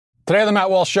Today on the Matt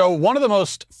Walsh Show, one of the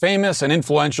most famous and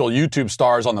influential YouTube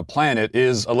stars on the planet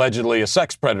is allegedly a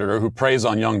sex predator who preys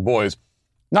on young boys.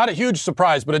 Not a huge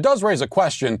surprise, but it does raise a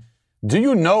question. Do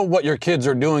you know what your kids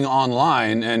are doing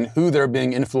online and who they're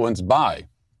being influenced by?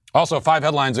 Also, 5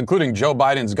 headlines, including Joe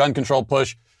Biden's gun control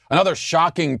push, another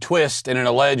shocking twist in an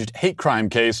alleged hate crime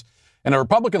case, and a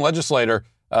Republican legislator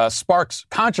sparks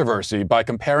controversy by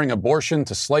comparing abortion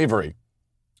to slavery.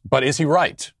 But is he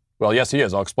right? Well, yes, he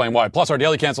is. I'll explain why. Plus, our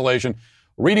daily cancellation,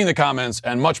 reading the comments,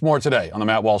 and much more today on the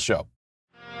Matt Walsh Show.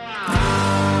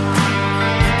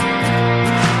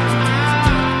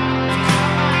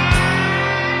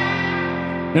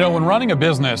 You know, when running a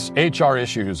business, HR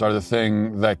issues are the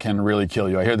thing that can really kill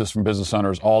you. I hear this from business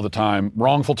owners all the time.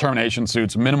 Wrongful termination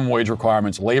suits, minimum wage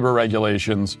requirements, labor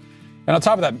regulations. And on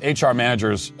top of that, HR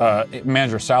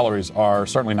manager salaries are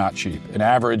certainly not cheap. An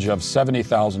average of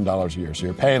 $70,000 a year. So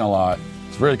you're paying a lot.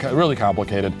 It's really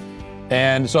complicated.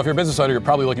 And so if you're a business owner, you're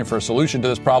probably looking for a solution to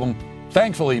this problem.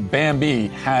 Thankfully, Bambee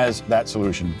has that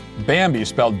solution. Bambee,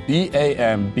 spelled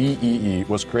B-A-M-B-E-E,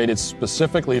 was created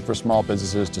specifically for small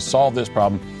businesses to solve this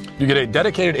problem. You get a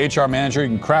dedicated HR manager, you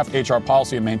can craft HR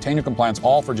policy and maintain your compliance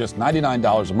all for just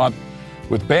 $99 a month.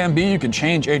 With Bambee, you can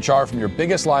change HR from your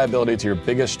biggest liability to your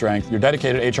biggest strength. Your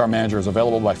dedicated HR manager is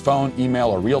available by phone, email,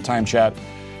 or real-time chat,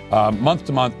 month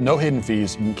to month, no hidden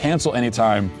fees. You can cancel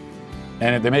anytime.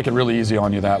 And they make it really easy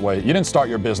on you that way. You didn't start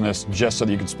your business just so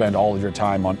that you could spend all of your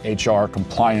time on HR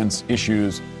compliance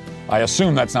issues. I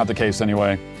assume that's not the case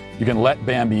anyway. You can let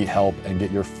Bambee help and get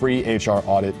your free HR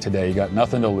audit today. You got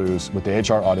nothing to lose with the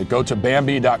HR audit. Go to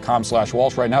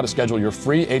Bambee.com/Walsh right now to schedule your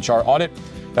free HR audit.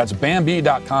 That's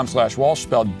Bambee.com/Walsh,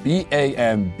 spelled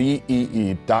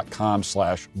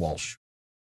BAMBEE.com/Walsh.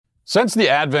 Since the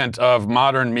advent of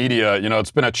modern media,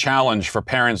 it's been a challenge for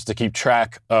parents to keep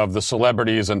track of the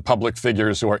celebrities and public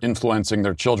figures who are influencing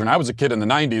their children. I was a kid in the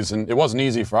 90s, and it wasn't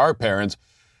easy for our parents.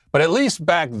 But at least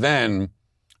back then,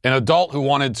 an adult who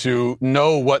wanted to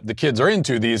know what the kids are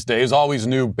into these days always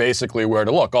knew basically where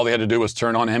to look. All they had to do was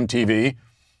turn on MTV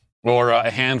or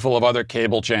a handful of other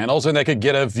cable channels, and they could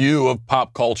get a view of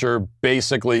pop culture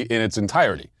basically in its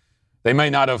entirety. They may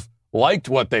not have liked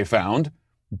what they found,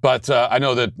 but I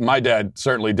know that my dad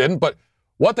certainly didn't. But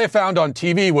what they found on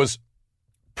TV was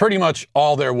pretty much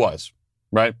all there was,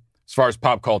 right? As far as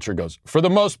pop culture goes, for the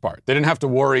most part. They didn't have to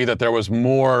worry that there was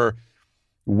more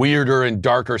weirder and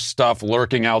darker stuff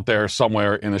lurking out there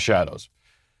somewhere in the shadows.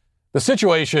 The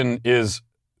situation is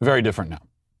very different now.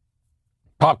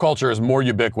 Pop culture is more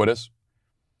ubiquitous,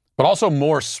 but also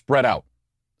more spread out,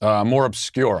 more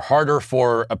obscure, harder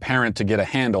for a parent to get a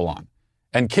handle on.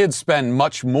 And kids spend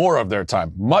much more of their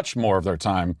time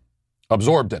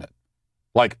absorbed in it.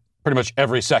 Like pretty much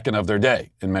every second of their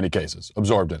day, in many cases,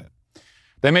 absorbed in it.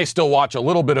 They may still watch a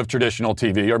little bit of traditional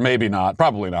TV, or maybe not,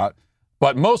 probably not,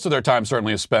 but most of their time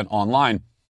certainly is spent online.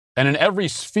 And in every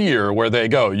sphere where they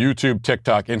go, YouTube,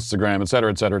 TikTok, Instagram, et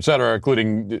cetera,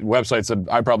 including websites that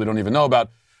I probably don't even know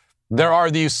about, there are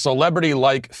these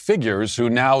celebrity-like figures who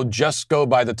now just go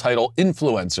by the title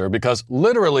influencer because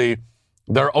literally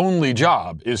their only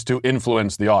job is to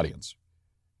influence the audience.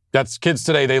 That's kids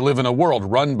today. They live in a world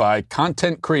run by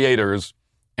content creators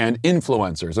and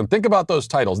influencers. And think about those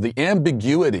titles. The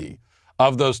ambiguity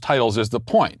of those titles is the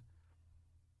point.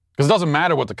 Because it doesn't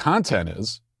matter what the content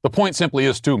is. The point simply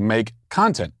is to make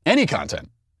content, any content,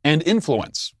 and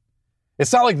influence.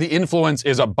 It's not like the influence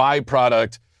is a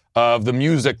byproduct of the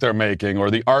music they're making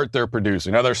or the art they're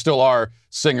producing. Now, there still are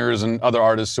singers and other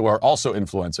artists who are also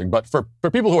influencing, but for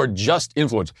people who are just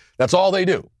influenced, that's all they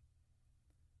do.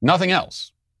 Nothing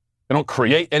else. They don't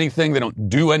create anything. They don't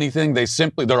do anything.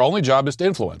 Their only job is to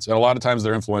influence. And a lot of times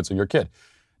they're influencing your kid.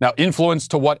 Now, influence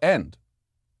to what end?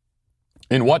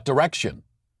 In what direction?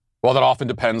 Well, that often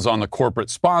depends on the corporate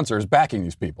sponsors backing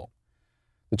these people.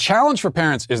 The challenge for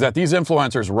parents is that these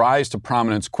influencers rise to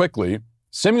prominence quickly,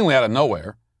 seemingly out of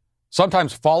nowhere,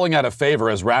 sometimes falling out of favor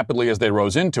as rapidly as they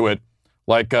rose into it,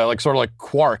 like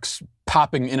quarks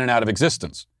popping in and out of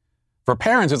existence. For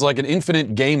parents, it's like an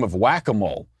infinite game of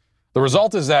whack-a-mole. The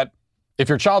result is that if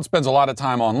your child spends a lot of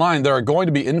time online, there are going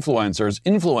to be influencers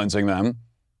influencing them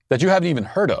that you haven't even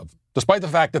heard of, despite the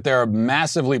fact that they're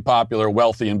massively popular,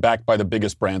 wealthy, and backed by the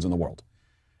biggest brands in the world.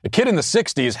 A kid in the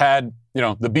 60s had,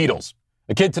 the Beatles.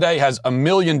 A kid today has 1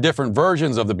 million different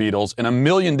versions of the Beatles in 1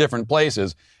 million different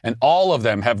places, and all of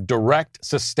them have direct,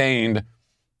 sustained,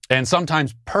 and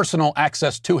sometimes personal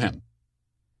access to him.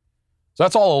 So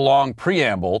that's all a long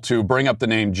preamble to bring up the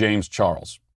name James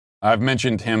Charles. I've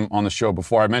mentioned him on the show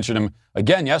before. I mentioned him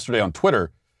again yesterday on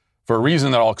Twitter for a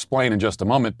reason that I'll explain in just a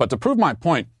moment. But to prove my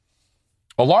point,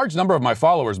 a large number of my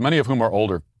followers, many of whom are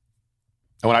older,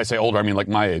 and when I say older, I mean like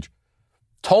my age,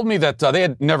 told me that they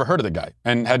had never heard of the guy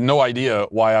and had no idea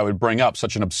why I would bring up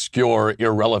such an obscure,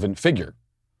 irrelevant figure.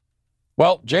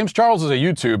 Well, James Charles is a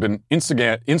YouTube and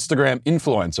Instagram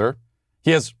influencer.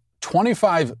 He has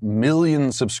 25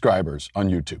 million subscribers on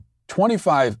YouTube.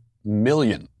 25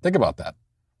 million. Think about that.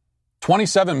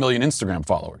 27 million Instagram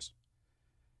followers.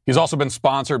 He's also been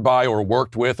sponsored by or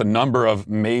worked with a number of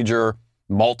major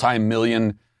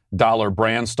multi-million-dollar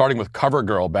brands, starting with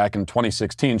CoverGirl back in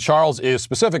 2016. Charles is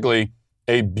specifically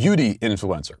a beauty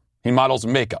influencer. He models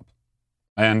makeup.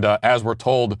 And as we're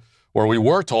told, or we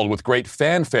were told with great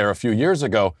fanfare a few years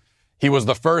ago, he was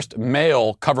the first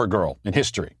male CoverGirl in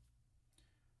history,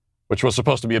 which was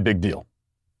supposed to be a big deal.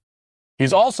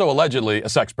 He's also allegedly a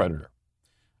sex predator.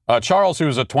 Charles,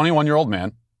 who's a 21-year-old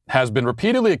man, has been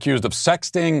repeatedly accused of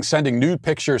sexting, sending nude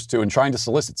pictures to, and trying to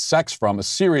solicit sex from a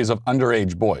series of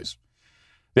underage boys.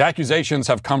 The accusations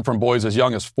have come from boys as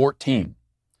young as 14.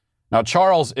 Now,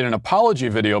 Charles, in an apology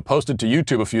video posted to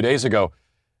YouTube a few days ago,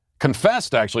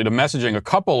 confessed actually to messaging a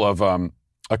couple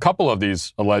of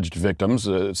these alleged victims,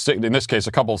 in this case,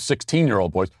 a couple of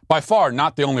 16-year-old boys, by far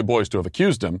not the only boys to have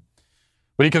accused him.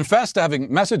 But he confessed to having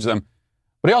messaged them.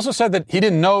 But he also said that he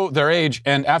didn't know their age,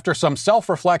 and after some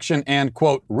self-reflection and,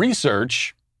 quote,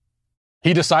 research,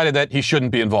 he decided that he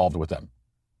shouldn't be involved with them.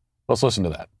 Let's listen to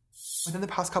that. Within the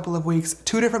past couple of weeks,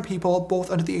 2 different people,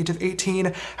 both under the age of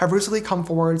 18, have recently come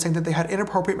forward saying that they had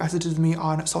inappropriate messages with me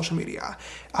on social media.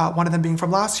 One of them being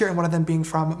from last year and one of them being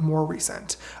from more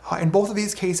recent. In both of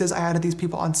these cases, I added these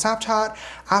people on Snapchat,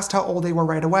 asked how old they were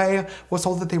right away, was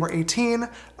told that they were 18,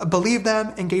 believed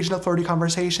them, engaged in a flirty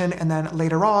conversation, and then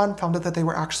later on found out that they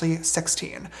were actually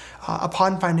 16.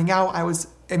 Upon finding out, I was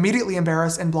immediately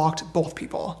embarrassed and blocked both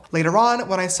people. Later on,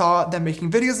 when I saw them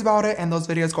making videos about it and those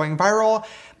videos going viral,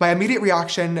 my immediate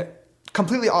reaction,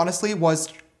 completely honestly,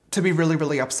 was to be really,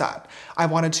 really upset. I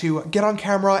wanted to get on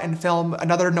camera and film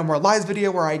another No More Lies video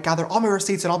where I gather all my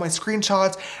receipts and all my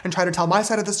screenshots and try to tell my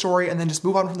side of the story and then just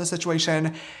move on from the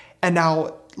situation. And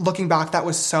now, looking back, that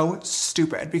was so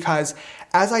stupid because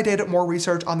as I did more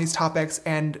research on these topics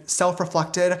and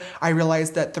self-reflected, I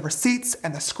realized that the receipts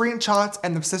and the screenshots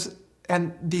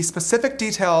and the specific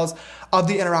details of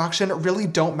the interaction really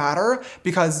don't matter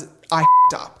because I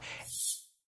f***ed up.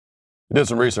 He did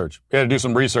some research. He had to do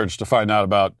some research to find out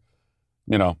about,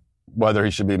 whether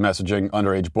he should be messaging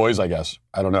underage boys, I guess.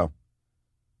 I don't know.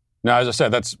 Now, as I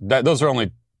said, those are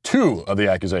only 2 of the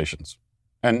accusations,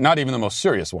 and not even the most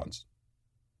serious ones.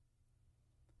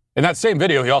 In that same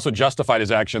video, he also justified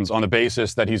his actions on the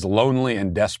basis that he's lonely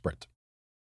and desperate.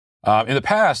 In the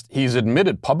past, he's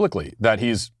admitted publicly that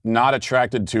he's not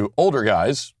attracted to older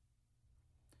guys.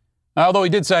 Although he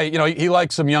did say, he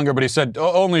likes some younger, but he said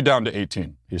only down to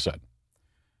 18, he said.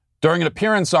 During an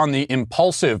appearance on the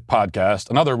Impulsive podcast,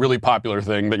 another really popular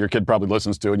thing that your kid probably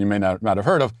listens to and you may not have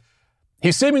heard of,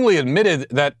 he seemingly admitted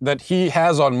that he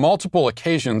has on multiple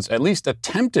occasions at least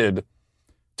attempted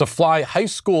to fly high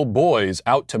school boys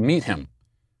out to meet him.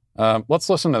 Let's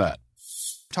listen to that.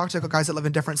 Talk to guys that live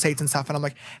in different states and stuff, and I'm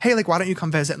like, hey, why don't you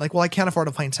come visit? And well, I can't afford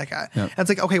a plane ticket. Yep. And it's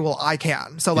like, okay, well, I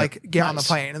can. So get on the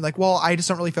plane. And well, I just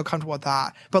don't really feel comfortable with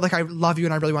that. But I love you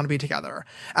and I really want to be together.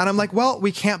 And I'm like, well,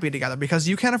 we can't be together because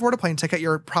you can't afford a plane ticket.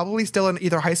 You're probably still in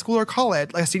either high school or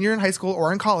college, like a senior in high school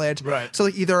or in college. Right. So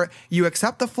either you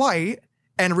accept the flight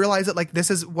and realize that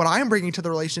this is what I'm bringing to the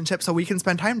relationship so we can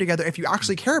spend time together if you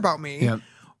actually care about me,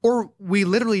 or we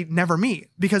literally never meet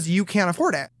because you can't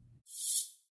afford it.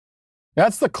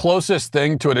 That's the closest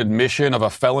thing to an admission of a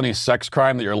felony sex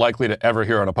crime that you're likely to ever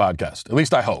hear on a podcast. At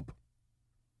least I hope.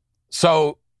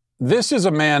 So this is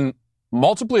a man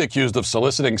multiply accused of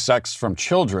soliciting sex from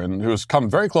children who has come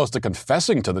very close to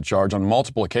confessing to the charge on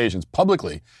multiple occasions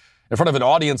publicly in front of an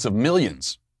audience of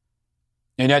millions.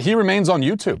 And yet he remains on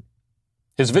YouTube.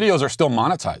 His videos are still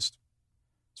monetized.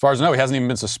 As far as I know, he hasn't even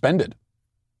been suspended.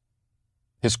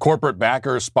 His corporate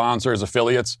backers, sponsors,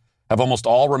 affiliates have almost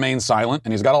all remained silent,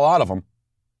 and he's got a lot of them.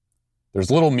 There's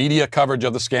little media coverage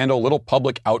of the scandal, little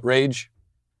public outrage.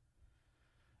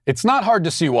 It's not hard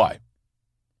to see why.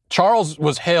 Charles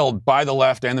was hailed by the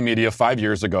left and the media 5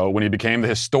 years ago when he became the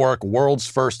historic world's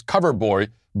first cover boy,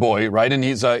 right? And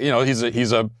he's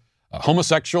a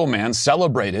homosexual man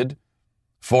celebrated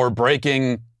for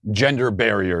breaking gender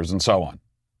barriers and so on.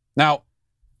 Now,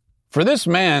 for this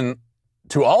man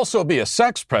to also be a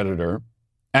sex predator,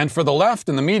 and for the left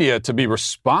and the media to be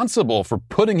responsible for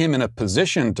putting him in a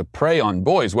position to prey on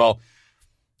boys, well,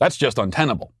 that's just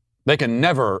untenable. They can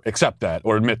never accept that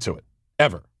or admit to it,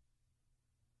 ever.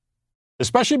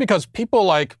 Especially because people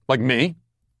like me,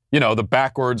 the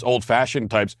backwards, old-fashioned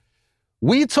types,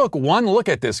 we took one look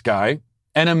at this guy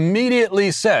and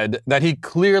immediately said that he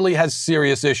clearly has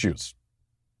serious issues.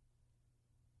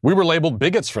 We were labeled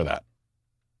bigots for that.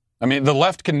 I mean, the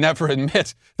left can never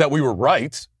admit that we were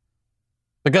right,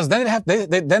 because then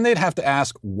they'd have to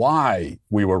ask why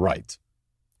we were right.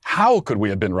 How could we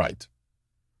have been right?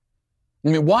 I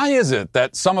mean, why is it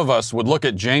that some of us would look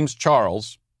at James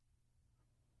Charles,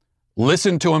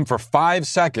 listen to him for 5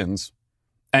 seconds,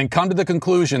 and come to the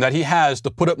conclusion that he has,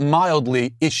 to put it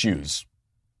mildly, issues?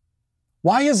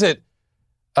 Why is it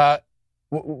that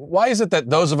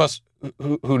those of us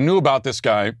who knew about this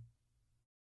guy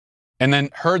and then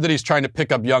heard that he's trying to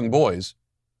pick up young boys,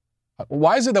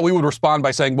 why is it that we would respond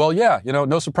by saying, well, yeah,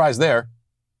 no surprise there?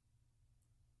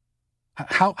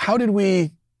 How did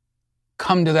we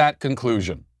come to that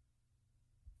conclusion?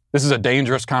 This is a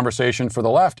dangerous conversation for the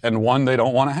left, and one they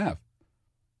don't want to have.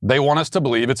 They want us to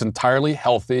believe it's entirely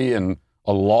healthy and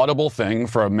a laudable thing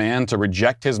for a man to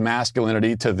reject his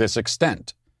masculinity to this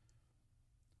extent.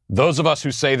 Those of us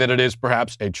who say that it is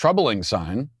perhaps a troubling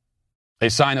sign, a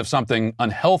sign of something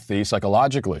unhealthy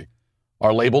psychologically,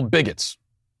 are labeled bigots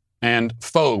and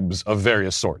phobes of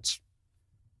various sorts.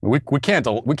 We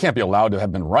can't be allowed to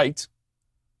have been right.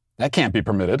 That can't be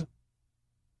permitted.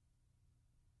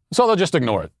 So they'll just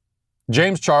ignore it.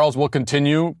 James Charles will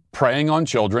continue preying on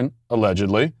children,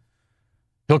 allegedly.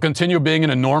 He'll continue being an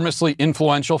enormously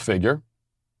influential figure,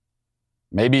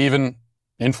 maybe even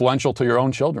influential to your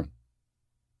own children,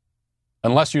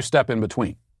 unless you step in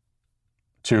between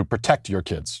to protect your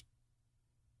kids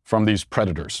from these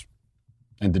predators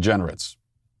and degenerates,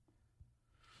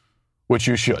 which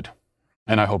you should,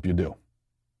 and I hope you do.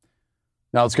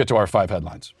 Now let's get to our 5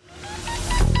 headlines.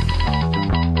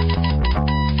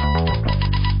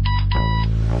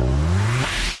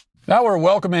 Now we're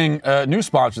welcoming a new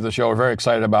sponsor of the show. We're very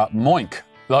excited about Moink.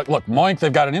 Look, Moink,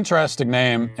 they've got an interesting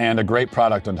name and a great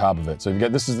product on top of it. So you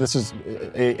get this is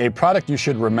a product you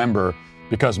should remember,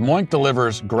 because Moink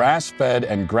delivers grass-fed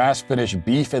and grass-finished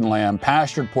beef and lamb,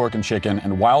 pastured pork and chicken,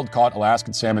 and wild-caught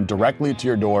Alaskan salmon directly to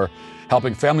your door,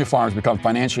 helping family farms become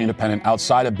financially independent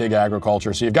outside of big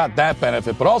agriculture. So you've got that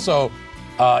benefit, but also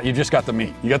you've just got the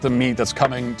meat. You got the meat that's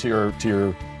coming to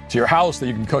your house that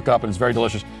you can cook up, and it's very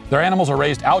delicious. Their animals are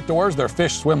raised outdoors. Their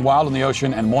fish swim wild in the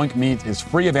ocean, and Moink meat is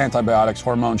free of antibiotics,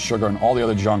 hormones, sugar, and all the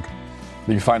other junk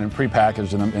that you find in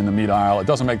prepackaged in the meat aisle. It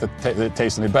doesn't make the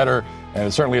taste any better, and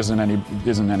it certainly isn't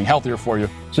any healthier for you.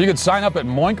 So you could sign up at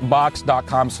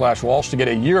moinkbox.com/Walsh to get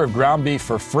a year of ground beef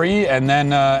for free, and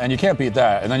then and you can't beat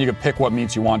that. And then you can pick what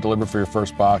meats you want delivered for your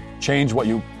first box. Change what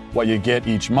you get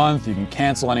each month. You can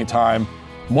cancel anytime.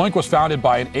 Moink was founded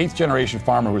by an 8th-generation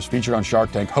farmer who was featured on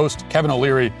Shark Tank. Host Kevin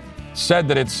O'Leary said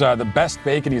that it's the best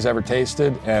bacon he's ever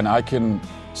tasted, and I can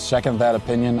second that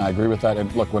opinion. I agree with that. And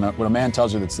look, when a man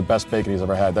tells you that it's the best bacon he's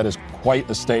ever had, that is quite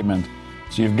a statement.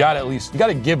 So you've got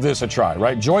to give this a try,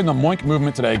 right? Join the Moink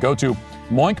movement today. Go to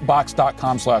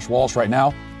moinkbox.com/Walsh right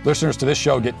now. Listeners to this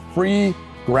show get free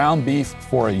ground beef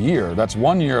for a year. That's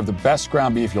 1 year of the best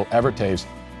ground beef you'll ever taste,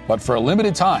 but for a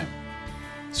limited time.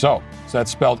 So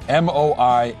that's spelled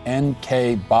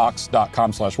MOINK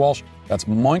box.com/Walsh. That's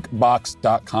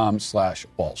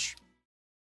moinkbox.com/Walsh.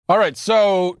 All right,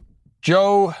 so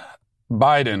Joe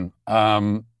Biden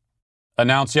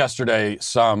announced yesterday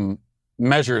some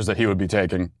measures that he would be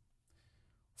taking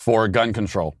for gun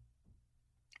control,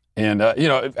 and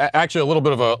actually a little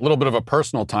bit of a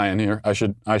personal tie-in here. I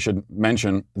should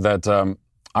mention that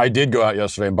I did go out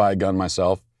yesterday and buy a gun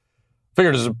myself.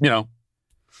 Figured it was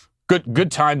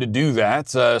good time to do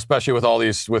that, especially with all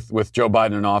these with Joe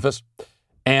Biden in office.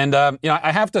 And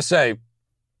I have to say,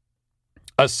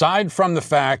 aside from the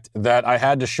fact that I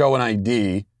had to show an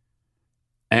ID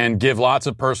and give lots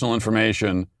of personal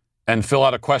information and fill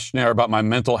out a questionnaire about my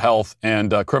mental health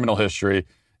and criminal history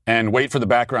and wait for the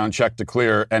background check to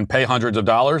clear and pay hundreds of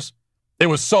dollars, it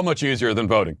was so much easier than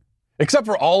voting. Except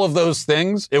for all of those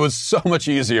things, it was so much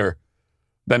easier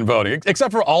than voting.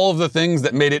 Except for all of the things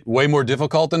that made it way more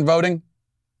difficult than voting,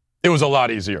 it was a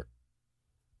lot easier.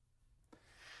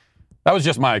 That was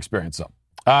just my experience, though.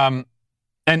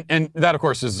 And that, of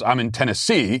course, is I'm in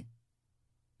Tennessee.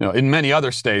 In many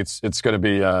other states, it's going to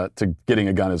be getting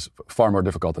a gun is far more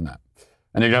difficult than that,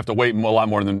 and you have to wait a lot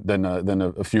more than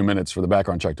a few minutes for the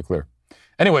background check to clear.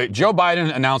 Anyway, Joe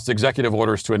Biden announced executive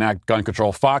orders to enact gun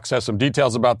control. Fox has some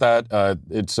details about that.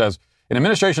 It says an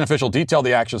administration official detailed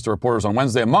the actions to reporters on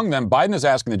Wednesday. Among them, Biden is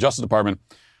asking the Justice Department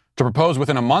to propose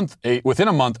within a month a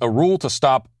rule to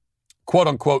stop "quote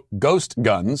unquote" ghost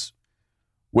guns,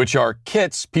 which are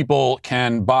kits people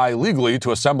can buy legally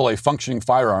to assemble a functioning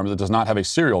firearm that does not have a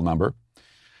serial number.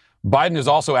 Biden is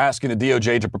also asking the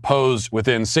DOJ to propose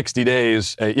within 60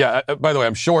 days. By the way,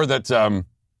 I'm sure that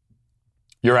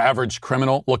your average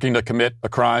criminal looking to commit a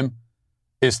crime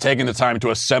is taking the time to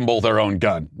assemble their own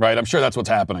gun, right? I'm sure that's what's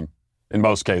happening in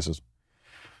most cases.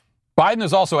 Biden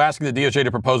is also asking the DOJ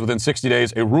to propose within 60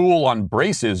 days a rule on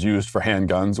braces used for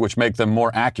handguns, which make them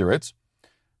more accurate,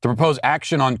 to propose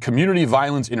action on community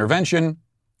violence intervention,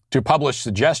 to publish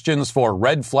suggestions for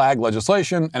red flag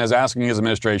legislation, and is asking his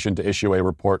administration to issue a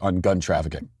report on gun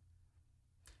trafficking.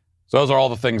 So those are all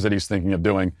the things that he's thinking of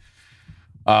doing.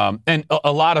 And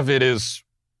a lot of it is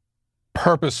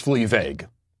purposefully vague.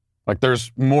 Like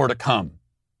there's more to come.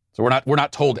 So we're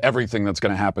not told everything that's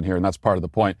going to happen here, and that's part of the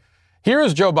point. Here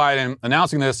is Joe Biden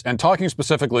announcing this and talking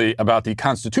specifically about the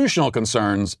constitutional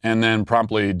concerns and then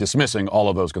promptly dismissing all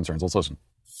of those concerns. Let's listen.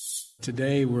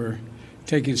 Today we're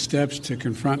taking steps to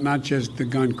confront not just the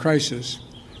gun crisis,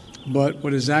 but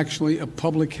what is actually a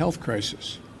public health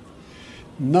crisis.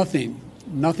 Nothing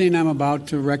I'm about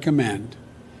to recommend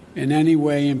in any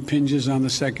way impinges on the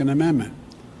Second Amendment.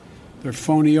 They're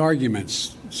phony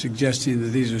arguments suggesting that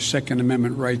these are Second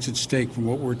Amendment rights at stake from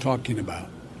what we're talking about.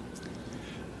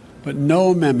 But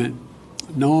no amendment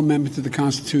to the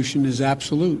Constitution is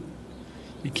absolute.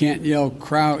 You can't yell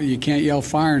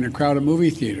fire in a crowded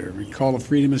movie theater. We call it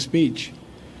freedom of speech.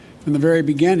 From the very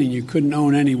beginning, you couldn't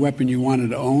own any weapon you wanted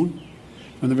to own.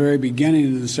 From the very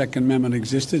beginning the Second Amendment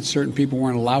existed, certain people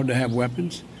weren't allowed to have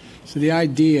weapons. So the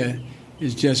idea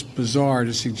is just bizarre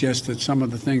to suggest that some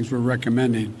of the things we're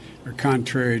recommending are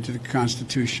contrary to the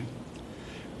Constitution.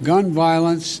 Gun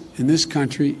violence in this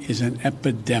country is an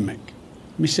epidemic.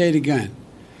 Let me say it again.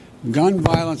 Gun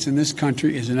violence in this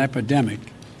country is an epidemic,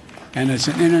 and it's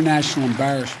an international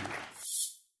embarrassment.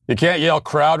 You can't yell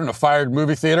crowd in a fired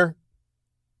movie theater?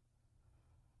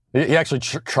 He actually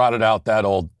trotted out that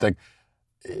old thing.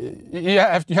 You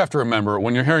have to remember,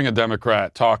 when you're hearing a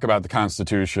Democrat talk about the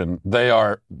Constitution, they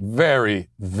are very,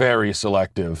 very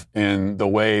selective in the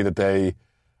way that they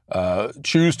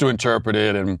choose to interpret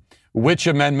it and which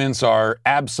amendments are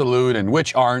absolute and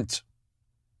which aren't.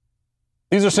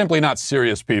 These are simply not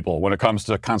serious people when it comes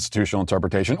to constitutional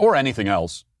interpretation or anything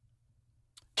else.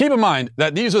 Keep in mind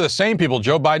that these are the same people,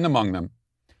 Joe Biden among them,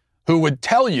 who would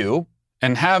tell you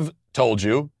and have told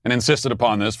you and insisted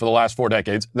upon this for the last 4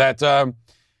 decades that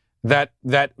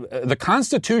the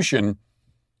Constitution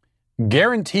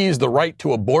guarantees the right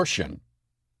to abortion,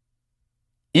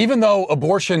 even though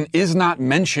abortion is not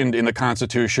mentioned in the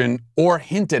Constitution or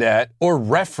hinted at or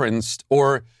referenced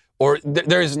or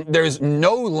there is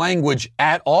no language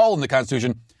at all in the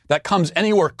Constitution that comes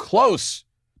anywhere close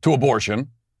to abortion,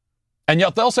 and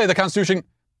yet they'll say the Constitution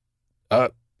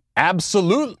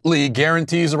absolutely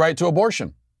guarantees the right to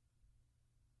abortion.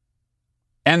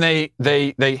 And they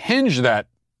hinge that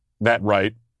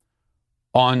right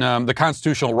on the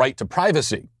constitutional right to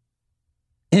privacy,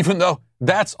 even though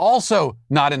that's also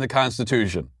not in the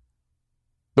Constitution.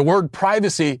 The word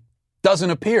privacy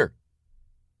doesn't appear.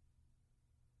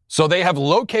 So they have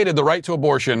located the right to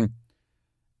abortion,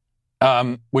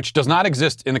 which does not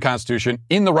exist in the Constitution,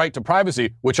 in the right to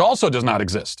privacy, which also does not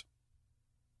exist.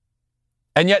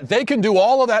 And yet they can do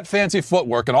all of that fancy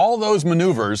footwork and all of those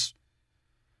maneuvers,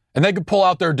 and they could pull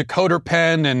out their decoder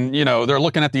pen and, they're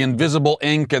looking at the invisible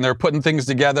ink and they're putting things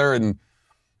together and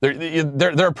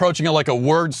they're approaching it like a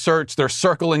word search. They're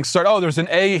circling search. Oh, there's an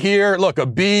A here. Look, a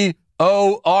B,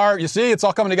 O, R. You see, it's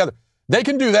all coming together. They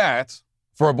can do that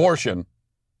for abortion.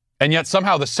 And yet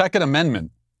somehow the Second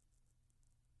Amendment,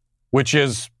 which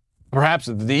is perhaps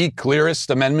the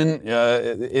clearest amendment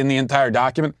in the entire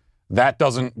document, that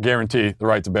doesn't guarantee the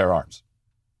right to bear arms.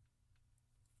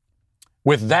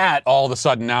 With that, all of a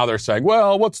sudden now they're saying,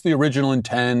 well, what's the original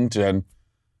intent? And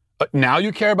now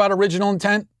you care about original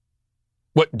intent?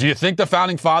 What, do you think the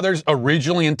Founding Fathers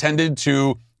originally intended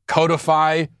to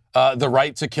codify the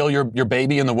right to kill your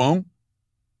baby in the womb?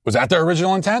 Was that their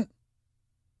original intent?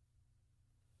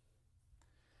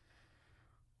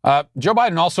 Joe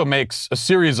Biden also makes a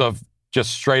series of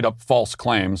just straight up false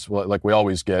claims, like we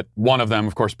always get. One of them,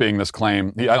 of course, being this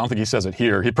claim. I don't think he says it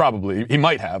here. He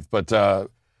might have, but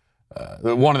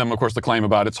one of them, of course, the claim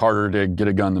about it's harder to get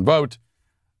a gun than vote.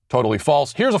 Totally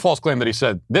false. Here's a false claim that he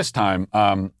said this time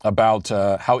about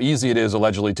how easy it is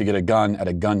allegedly to get a gun at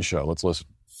a gun show. Let's listen.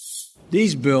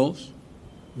 These bills,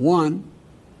 one,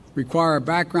 require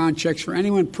background checks for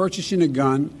anyone purchasing a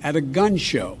gun at a gun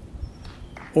show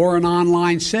or an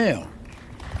online sale.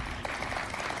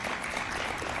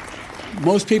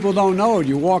 Most people don't know it.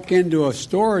 You walk into a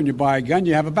store and you buy a gun,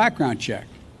 you have a background check.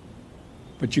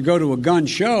 But you go to a gun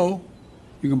show,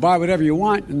 you can buy whatever you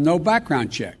want and no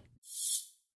background check.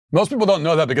 Most people don't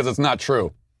know that because it's not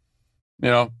true.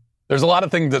 There's a lot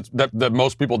of things that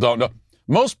most people don't know.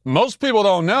 Most people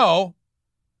don't know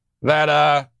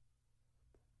that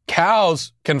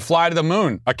Cows can fly to the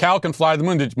moon. A cow can fly to the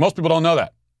moon. Most people don't know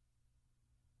that.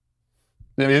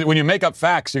 When you make up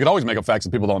facts, you can always make up facts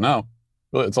that people don't know.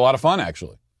 It's a lot of fun,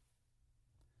 actually.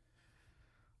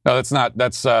 No, that's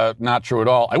not true at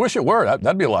all. I wish it were.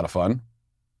 That'd be a lot of fun.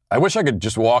 I wish I could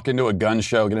just walk into a gun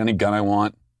show, get any gun I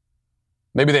want.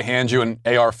 Maybe they hand you an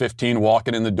AR-15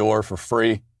 walking in the door for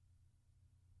free.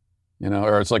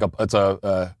 Or it's like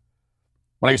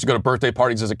when I used to go to birthday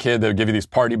parties as a kid, they would give you these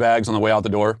party bags on the way out the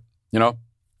door,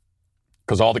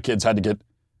 because all the kids had to get,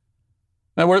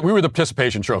 we were the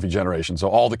participation trophy generation, so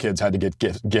all the kids had to get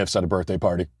gifts at a birthday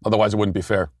party. Otherwise, it wouldn't be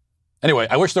fair. Anyway,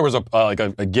 I wish there was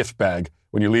a gift bag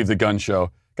when you leave the gun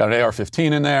show. Got an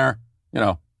AR-15 in there,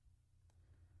 That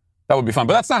would be fun.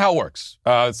 But that's not how it works.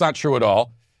 It's not true at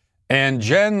all. And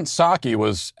Jen Psaki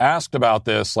was asked about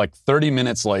this like 30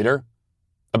 minutes later,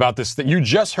 about this. You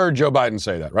just heard Joe Biden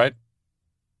say that, right?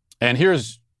 And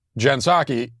here's Jen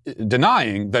Psaki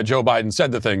denying that Joe Biden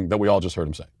said the thing that we all just heard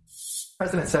him say. The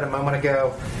president said a moment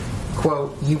ago,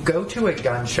 quote, "You go to a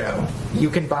gun show,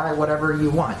 you can buy whatever you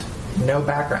want, no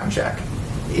background check."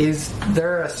 Is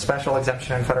there a special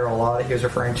exemption in federal law that he was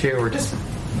referring to, or just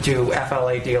do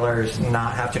FLA dealers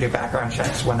not have to do background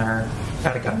checks when they're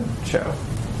at a gun show?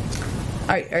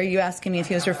 Are you asking me if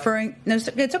he was referring? No,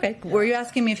 it's okay. Were you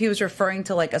asking me if he was referring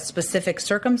to like a specific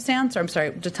circumstance? Or I'm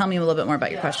sorry, just tell me a little bit more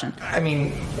about your question. I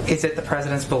mean, is it the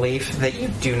president's belief that you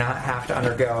do not have to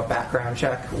undergo a background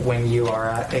check when you are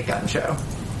at a gun show?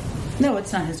 No,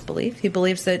 it's not his belief. He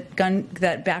believes that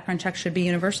background check should be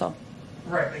universal.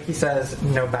 Right. He says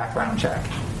no background check.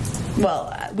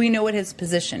 Well, we know what his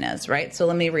position is, right? So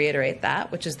let me reiterate that,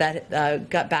 which is that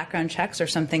gut background checks are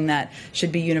something that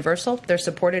should be universal. They're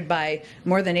supported by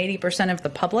more than 80% of the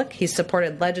public. He's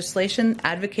supported legislation,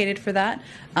 advocated for that,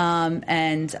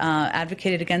 and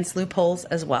advocated against loopholes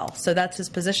as well. So that's his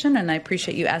position, and I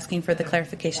appreciate you asking for the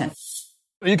clarification.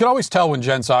 You can always tell when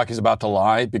Jen Psaki is about to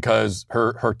lie because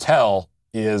her tell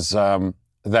is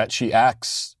that she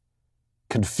acts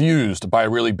confused by a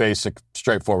really basic,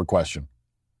 straightforward question.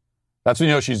 That's when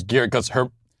you know she's geared, because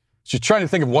she's trying to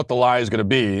think of what the lie is going to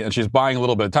be, and she's buying a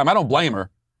little bit of time. I don't blame her.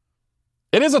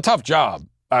 It is a tough job,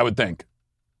 I would think,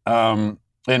 and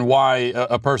why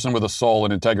a person with a soul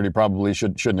and integrity probably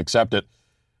shouldn't accept it.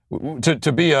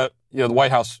 To be the White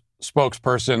House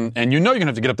spokesperson, and you're going to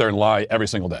have to get up there and lie every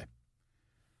single day.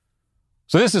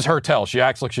 So this is her tell. She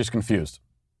acts like she's confused.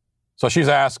 So she's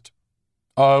asked,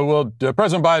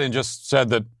 President Biden just said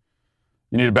that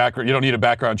you don't need a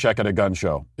background check at a gun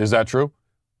show. Is that true?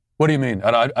 What do you mean?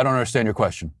 I don't understand your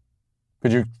question.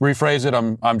 Could you rephrase it?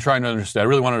 I'm trying to understand. I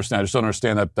really want to understand. I just don't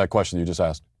understand that question you just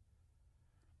asked.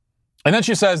 And then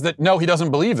she says that, no, he doesn't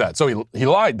believe that. So he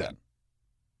lied then.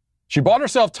 She bought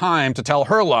herself time to tell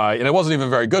her lie, and it wasn't even a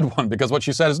very good one, because what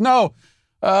she said is, no,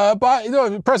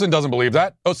 the president doesn't believe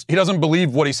that. He doesn't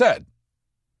believe what he said.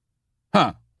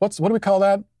 Huh. What do we call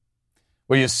that?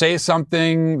 Where you say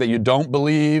something that you don't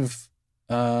believe.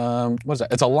 What is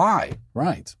that? It's a lie.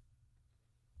 Right.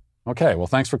 Okay, well,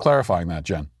 thanks for clarifying that,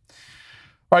 Jen.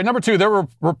 All right, number two, there were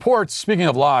reports, speaking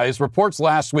of lies, reports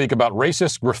last week about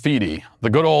racist graffiti, the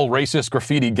good old racist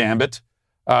graffiti gambit.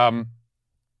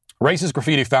 Racist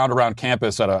graffiti found around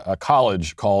campus at a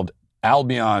college called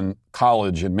Albion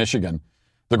College in Michigan.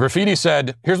 The graffiti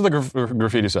said, here's what the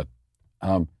graffiti said.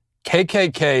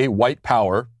 KKK white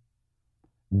power,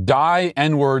 die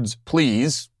N-words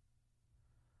please,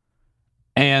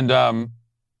 and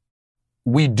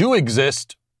we do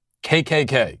exist,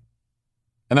 KKK.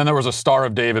 And then there was a Star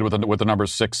of David with the number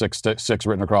 666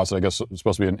 written across it. I guess it's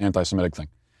supposed to be an anti-Semitic thing.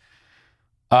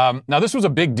 Now, this was a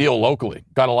big deal locally.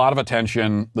 Got a lot of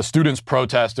attention. The students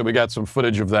protested. We got some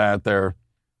footage of that. They're a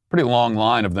pretty long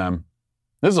line of them.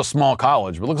 This is a small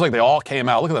college, but it looks like they all came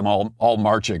out. Look at them all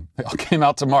marching. They all came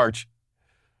out to march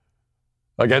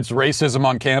against racism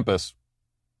on campus.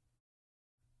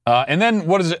 And then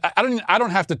what is it? I don't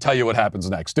have to tell you what happens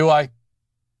next, do I?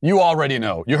 You already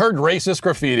know. You heard racist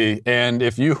graffiti, and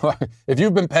if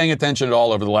you've been paying attention at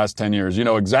all over the last 10 years, you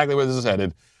know exactly where this is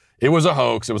headed. It was a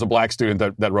hoax. It was a black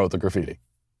student that wrote the graffiti.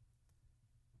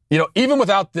 You know, even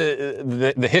without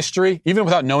the history, even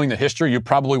without knowing the history, you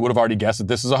probably would have already guessed that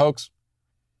this is a hoax.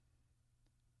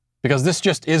 Because this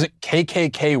just isn't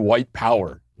KKK white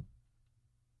power.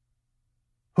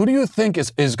 Who do you think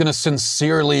is going to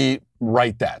sincerely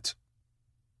write that?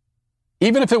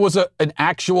 Even if it was an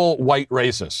actual white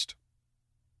racist.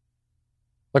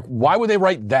 Like, why would they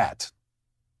write that?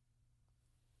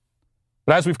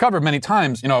 But as we've covered many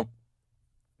times, you know,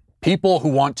 people who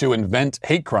want to invent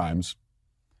hate crimes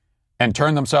and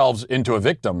turn themselves into a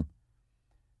victim,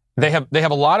 they have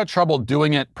a lot of trouble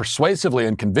doing it persuasively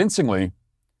and convincingly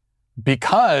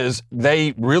because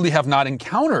they really have not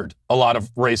encountered a lot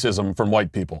of racism from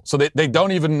white people. So they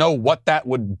don't even know what that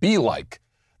would be like.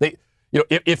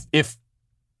 If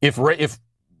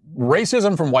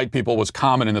racism from white people was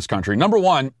common in this country, number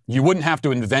one, you wouldn't have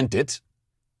to invent it.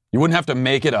 You wouldn't have to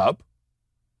make it up.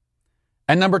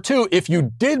 And number two, if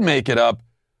you did make it up,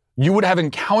 you would have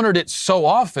encountered it so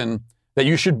often that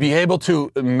you should be able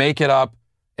to make it up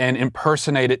and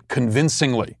impersonate it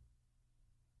convincingly.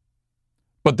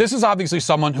 But this is obviously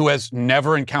someone who has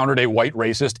never encountered a white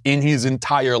racist in his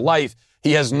entire life.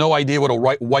 He has no idea what a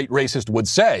white racist would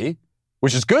say,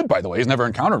 which is good, by the way. He's never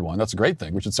encountered one. That's a great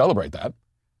thing. We should celebrate that.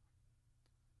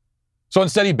 So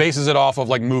instead, he bases it off of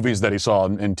like movies that he saw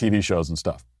in TV shows and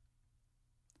stuff.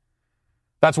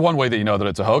 That's one way that you know that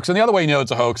it's a hoax. And the other way you know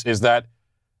it's a hoax is that,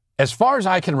 as far as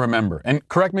I can remember, and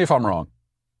correct me if I'm wrong,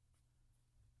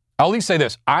 I'll at least say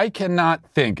this. I cannot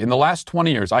think, in the last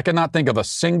 20 years, I cannot think of a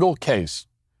single case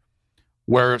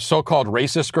where so-called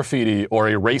racist graffiti or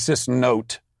a racist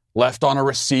note left on a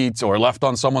receipt or left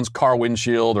on someone's car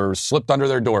windshield or slipped under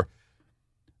their door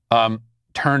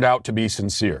turned out to be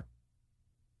sincere.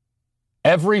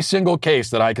 Every single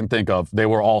case that I can think of, they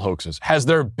were all hoaxes. Has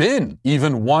there been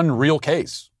even one real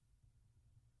case?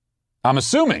 I'm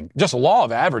assuming, just law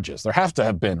of averages, there have to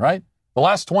have been, right? The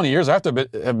last 20 years, there have to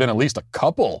have been at least a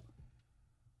couple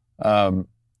of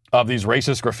these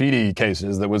racist graffiti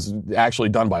cases that was actually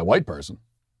done by a white person.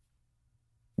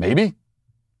 Maybe?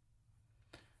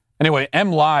 Anyway,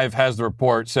 MLive has the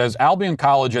report, says Albion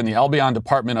College and the Albion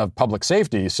Department of Public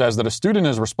Safety says that a student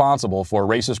is responsible for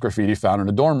racist graffiti found in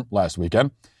a dorm last weekend.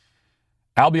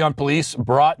 Albion police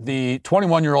brought the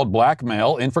 21-year-old black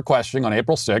male in for questioning on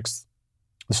April 6th.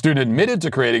 The student admitted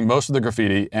to creating most of the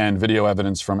graffiti, and video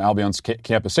evidence from Albion's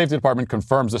campus safety department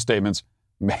confirms the statements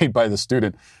made by the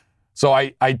student. So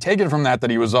I take it from that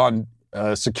he was on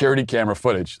security camera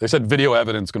footage. They said video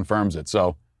evidence confirms it.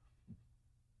 So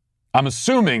I'm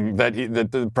assuming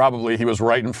that probably he was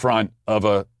right in front of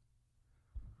a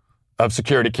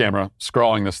security camera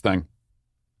scrawling this thing.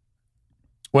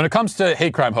 When it comes to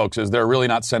hate crime hoaxes, they're really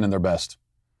not sending their best.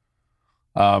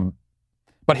 But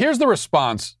here's the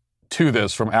response to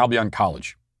this from Albion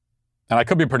College. And I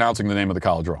could be pronouncing the name of the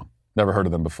college wrong. Never heard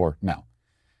of them before now.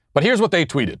 But here's what they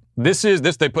tweeted.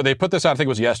 They put this out, I think it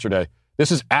was yesterday.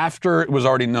 This is after it was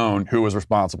already known who was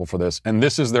responsible for this. And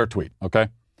this is their tweet, okay?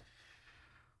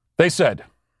 They said,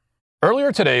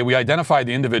 earlier today, we identified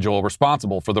the individual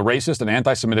responsible for the racist and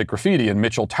anti-Semitic graffiti in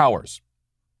Mitchell Towers.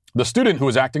 The student who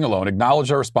was acting alone acknowledged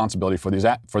their responsibility for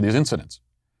these incidents.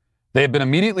 They have been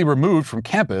immediately removed from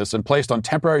campus and placed on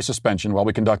temporary suspension while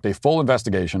we conduct a full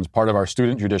investigation as part of our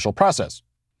student judicial process.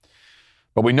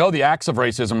 But we know the acts of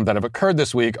racism that have occurred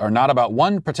this week are not about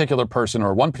one particular person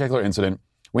or one particular incident.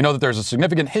 We know that there's a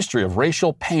significant history of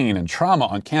racial pain and trauma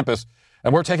on campus,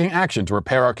 and we're taking action to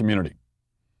repair our community.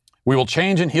 We will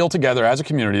change and heal together as a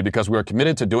community because we are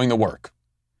committed to doing the work.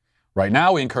 Right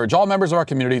now, we encourage all members of our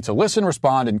community to listen,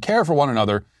 respond, and care for one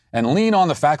another, and lean on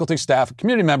the faculty, staff, and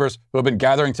community members who have been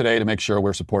gathering today to make sure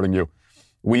we're supporting you.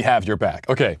 We have your back.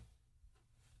 Okay.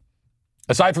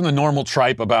 Aside from the normal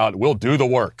tripe about we'll do the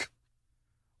work,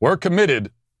 we're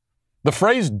committed. The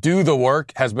phrase do the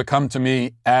work has become to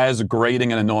me as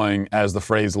grating and annoying as the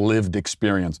phrase lived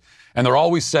experience. And they're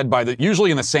always said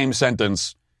usually in the same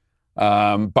sentence,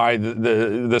 by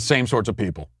the same sorts of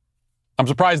people. I'm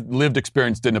surprised lived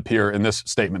experience didn't appear in this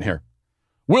statement here.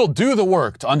 We'll do the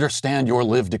work to understand your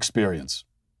lived experience.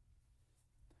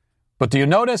 But do you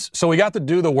notice? So we got to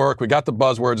do the work, we got the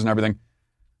buzzwords and everything.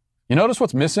 You notice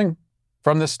what's missing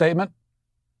from this statement?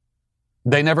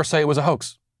 They never say it was a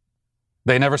hoax.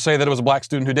 They never say that it was a black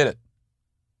student who did it.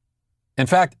 In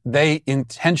fact, they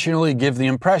intentionally give the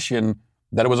impression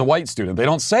that it was a white student. They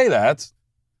don't say that,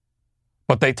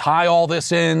 but they tie all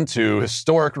this into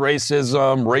historic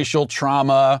racism, racial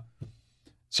trauma,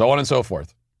 so on and so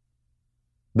forth.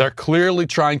 They're clearly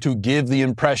trying to give the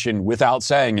impression, without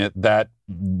saying it, that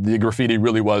the graffiti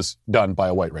really was done by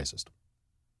a white racist.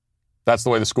 That's the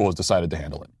way the school has decided to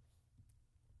handle it.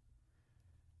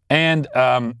 And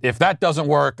if that doesn't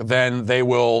work, then they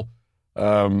will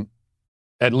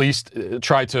at least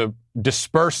try to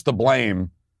disperse the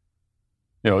blame.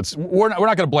 You know, we're not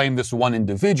going to blame this one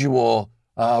individual.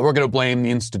 We're going to blame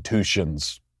the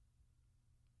institutions.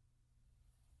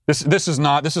 This is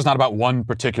not about one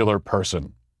particular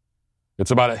person.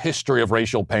 It's about a history of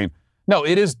racial pain. No,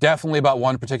 it is definitely about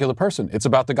one particular person. It's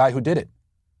about the guy who did it.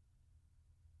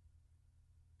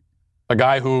 A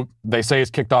guy who they say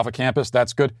is kicked off a campus,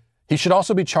 that's good. He should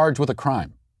also be charged with a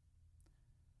crime.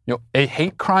 You know, a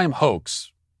hate crime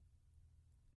hoax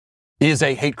is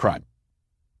a hate crime.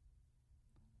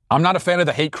 I'm not a fan of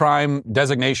the hate crime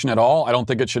designation at all. I don't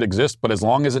think it should exist, but as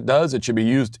long as it does, it should be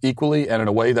used equally and in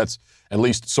a way that's at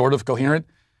least sort of coherent.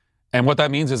 And what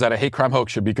that means is that a hate crime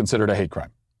hoax should be considered a hate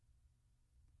crime.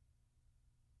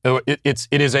 It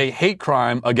is a hate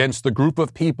crime against the group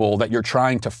of people that you're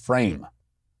trying to frame.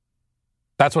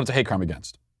 That's what it's a hate crime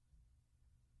against.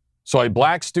 So a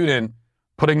black student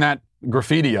putting that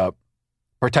graffiti up,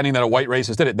 pretending that a white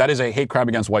racist did it, that is a hate crime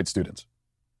against white students.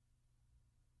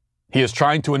 He is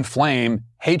trying to inflame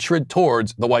hatred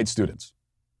towards the white students.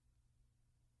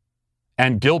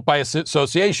 And guilt by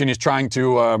association, he's trying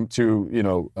to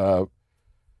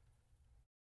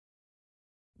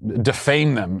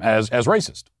defame them as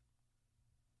racist.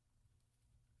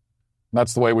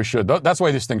 That's the way we should. That's the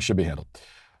way these things should be handled.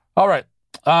 All right.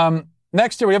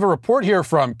 Next here, we have a report here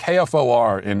from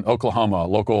KFOR in Oklahoma,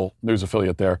 local news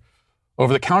affiliate there,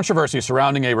 over the controversy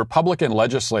surrounding a Republican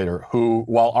legislator who,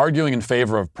 while arguing in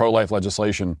favor of pro-life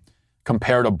legislation,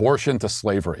 compared abortion to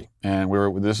slavery. And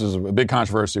this is a big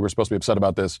controversy. We're supposed to be upset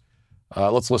about this.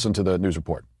 Let's listen to the news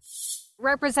report.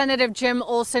 Representative Jim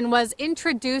Olson was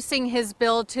introducing his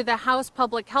bill to the House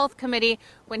Public Health Committee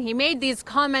when he made these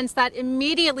comments that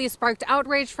immediately sparked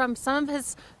outrage from some of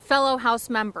his fellow House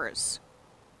members.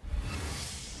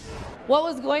 What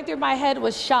was going through my head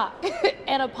was shock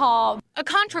and appalled. A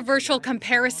controversial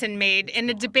comparison made in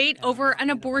a debate over an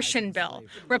abortion bill.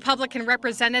 Republican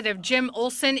Representative Jim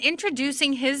Olson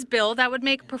introducing his bill that would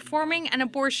make performing an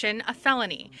abortion a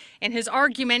felony. In his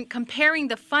argument, comparing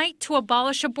the fight to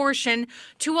abolish abortion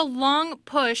to a long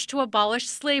push to abolish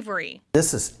slavery.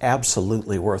 This is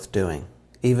absolutely worth doing,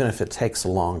 even if it takes a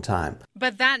long time.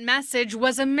 But that message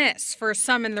was a miss for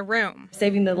some in the room.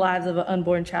 Saving the lives of an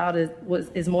unborn child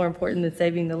is more important than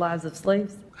saving the lives of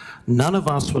slaves. None of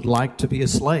us would like to be a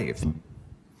slave.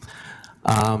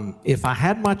 If I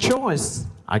had my choice,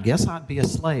 I guess I'd be a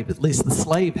slave. At least the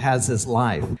slave has his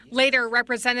life. Later,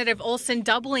 Representative Olson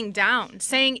doubling down,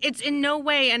 saying it's in no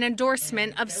way an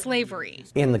endorsement of slavery.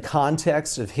 In the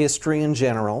context of history in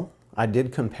general, I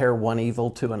did compare one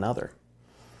evil to another.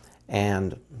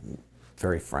 And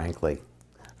very frankly,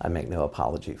 I make no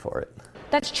apology for it.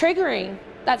 That's triggering.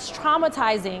 That's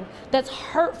traumatizing. That's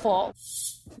hurtful.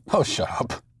 Oh, shut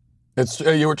up.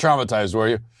 You were traumatized, were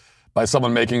you? By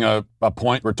someone making a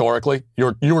point rhetorically? You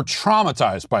were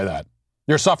traumatized by that.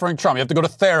 You're suffering trauma. You have to go to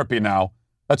therapy now.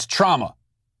 That's trauma.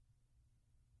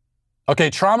 Okay,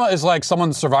 trauma is like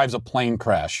someone survives a plane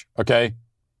crash, okay?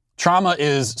 Trauma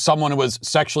is someone who was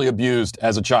sexually abused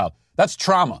as a child. That's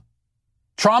trauma.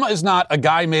 Trauma is not a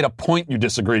guy made a point you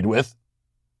disagreed with.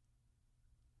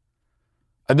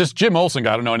 And this Jim Olson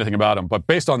guy, I don't know anything about him, but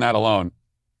based on that alone,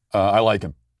 I like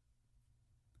him.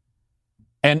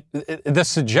 And the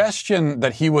suggestion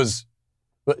that he was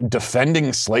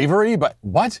defending slavery, but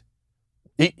what?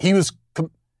 That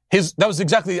was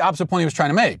exactly the opposite point he was trying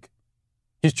to make.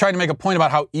 He's trying to make a point about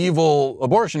how evil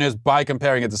abortion is by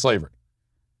comparing it to slavery.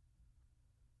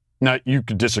 Now, you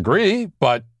could disagree,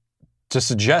 but to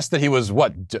suggest that he was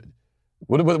what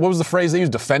was the phrase they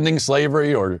used? Defending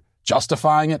slavery or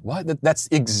justifying it? What? That's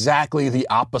exactly the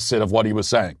opposite of what he was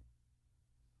saying.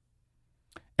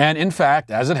 And in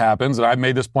fact, as it happens, and I've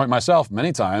made this point myself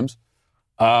many times,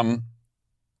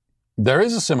 there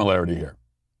is a similarity here.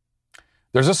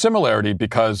 There's a similarity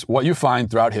because what you find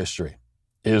throughout history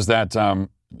is that,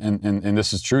 and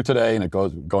this is true today, and it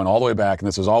goes going all the way back, and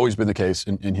this has always been the case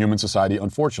in human society,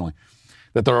 unfortunately,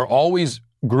 that there are always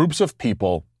groups of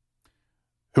people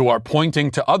who are pointing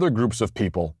to other groups of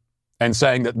people and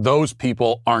saying that those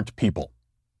people aren't people.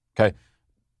 Okay?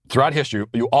 Throughout history,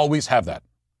 you always have that.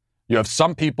 You have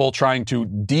some people trying to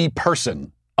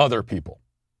deperson other people.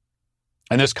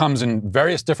 And this comes in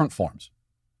various different forms.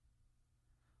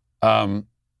 And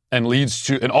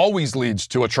always leads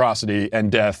to atrocity and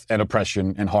death and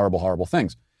oppression and horrible, horrible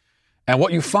things. And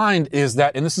what you find is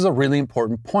that, and this is a really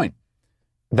important point,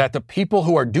 that the people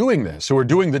who are doing this, who are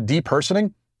doing the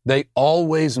depersoning, they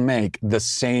always make the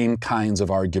same kinds of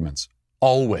arguments.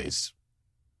 Always.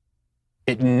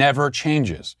 It never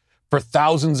changes. For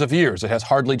thousands of years, it has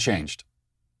hardly changed.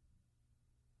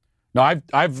 Now,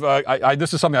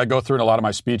 this is something I go through in a lot of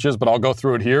my speeches, but I'll go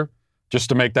through it here just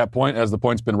to make that point, as the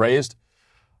point's been raised.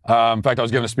 In fact, I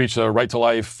was giving a speech, Right to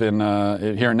Life, here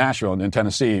in Nashville, in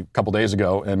Tennessee, a couple days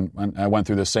ago, and I went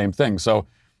through this same thing. So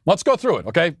let's go through it,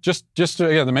 okay? Just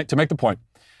to make the point.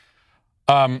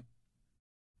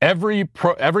 Every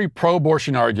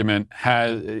pro-abortion argument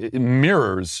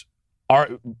mirrors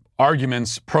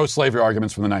pro-slavery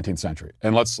arguments from the 19th century.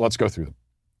 And let's go through them.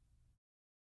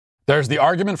 There's the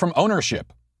argument from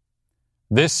ownership.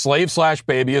 This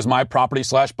slave/baby is my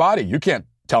property/body. You can't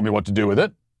tell me what to do with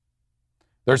it.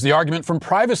 There's the argument from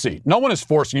privacy. No one is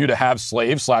forcing you to have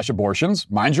slaves/abortions.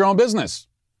 Mind your own business.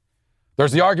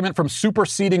 There's the argument from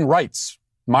superseding rights.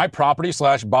 My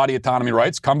property/body autonomy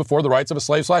rights come before the rights of a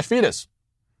slave/fetus.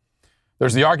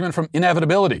 There's the argument from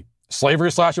inevitability.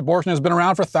 Slavery/abortion has been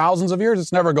around for thousands of years.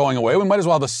 It's never going away. We might as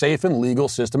well have a safe and legal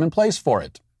system in place for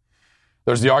it.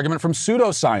 There's the argument from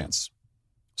pseudoscience.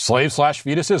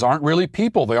 Slaves/fetuses aren't really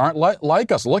people. They aren't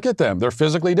like us. Look at them. They're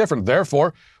physically different.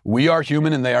 Therefore, we are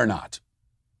human and they are not.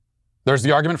 There's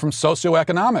the argument from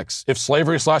socioeconomics. If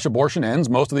slavery/abortion ends,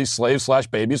 most of these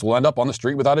slaves/babies will end up on the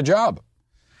street without a job.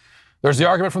 There's the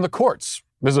argument from the courts.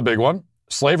 This is a big one.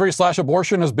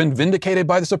 Slavery/abortion has been vindicated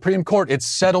by the Supreme Court. It's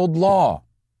settled law.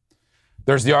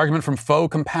 There's the argument from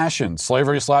faux compassion.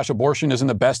 Slavery/abortion is in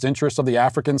the best interest of the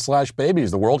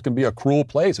African/babies. The world can be a cruel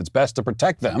place. It's best to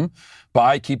protect them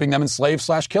by keeping them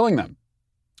enslaved/killing them.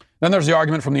 Then there's the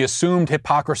argument from the assumed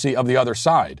hypocrisy of the other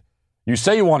side. You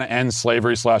say you want to end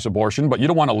slavery/abortion, but you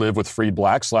don't want to live with freed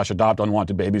blacks/adopt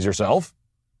unwanted babies yourself.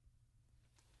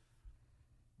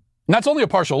 And that's only a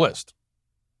partial list.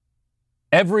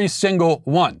 Every single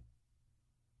one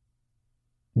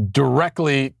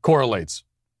directly correlates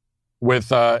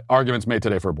with arguments made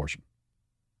today for abortion.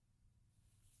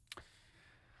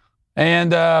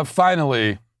 And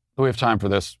finally, do we have time for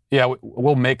this? Yeah,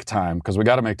 we'll make time because we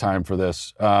got to make time for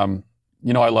this. I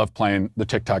love playing the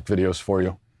TikTok videos for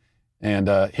you. And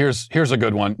here's a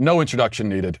good one. No introduction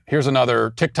needed. Here's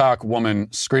another TikTok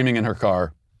woman screaming in her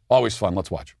car. Always fun.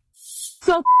 Let's watch.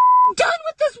 So done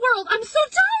with this world. I'm so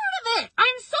tired of it.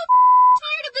 I'm so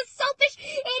tired of this selfish,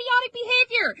 idiotic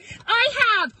behavior. I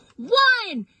have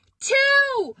 1,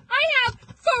 2, I have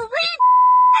 3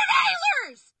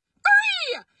 inhalers.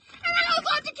 3! And I also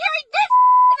have to carry this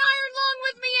iron lung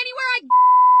with me anywhere I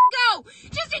go.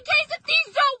 Just in case if these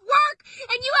don't work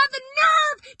and you have the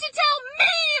nerve to tell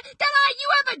me that you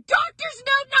have a doctor's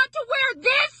note not to wear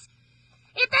this.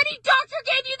 If any doctor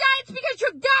gave you that, it's because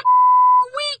you're that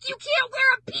weak you can't wear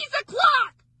a piece of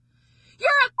cloth.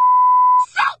 You're a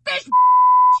selfish.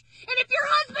 And if your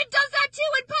husband does that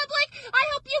too in public, I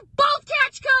hope you both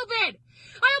catch COVID.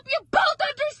 I hope you both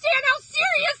understand how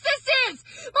serious this is.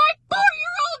 My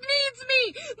 4-year-old needs me.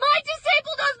 My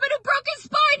disabled husband who broke his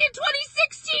spine in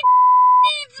 2016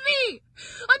 needs me.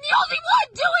 I'm the only one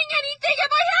doing anything at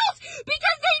my house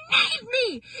because they need me.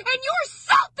 And you're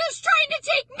selfish trying to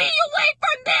take me away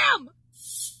from them.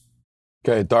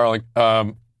 Okay, darling.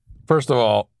 First of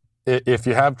all, if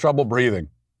you have trouble breathing,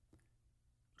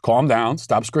 calm down.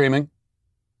 Stop screaming.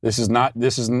 This is not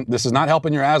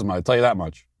helping your asthma. I'll tell you that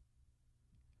much.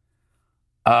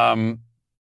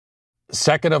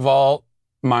 Second of all,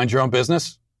 mind your own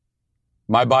business.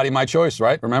 My body, my choice,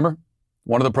 right? Remember?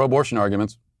 One of the pro-abortion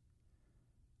arguments.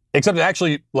 Except it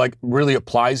actually really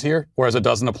applies here, whereas it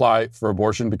doesn't apply for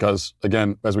abortion because,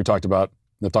 again, as I've talked about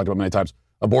many times,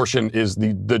 abortion is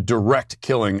the direct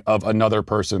killing of another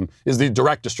person, is the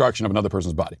direct destruction of another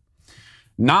person's body.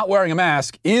 Not wearing a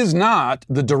mask is not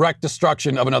the direct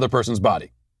destruction of another person's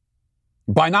body.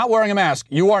 By not wearing a mask,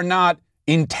 you are not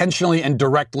intentionally and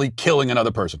directly killing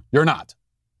another person. You're not.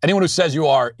 Anyone who says you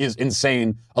are is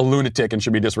insane, a lunatic, and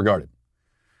should be disregarded.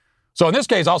 So in this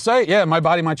case, I'll say, yeah, my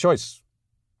body, my choice.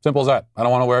 Simple as that. I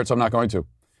don't want to wear it, so I'm not going to.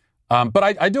 But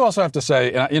I do also have to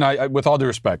say, with all due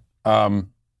respect,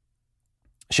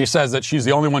 she says that she's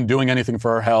the only one doing anything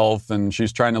for her health and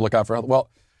she's trying to look out for health. Well,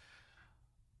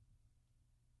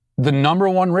 the number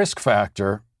one risk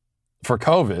factor for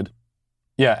COVID,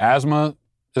 yeah, asthma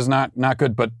is not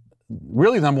good, but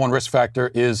really the number one risk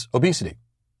factor is obesity.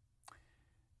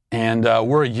 And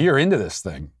we're a year into this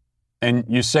thing. And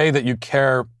you say that you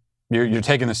care, you're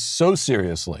taking this so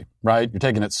seriously, right? You're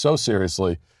taking it so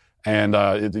seriously and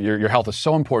your health is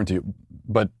so important to you,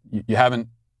 but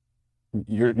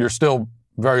you're still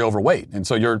very overweight. And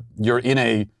so you're in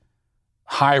a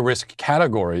high risk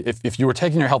category. If you were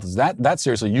taking your health that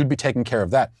seriously, you'd be taking care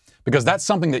of that because that's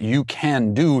something that you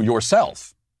can do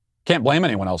yourself. Can't blame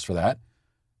anyone else for that.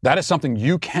 That is something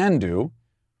you can do.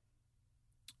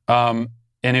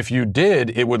 And if you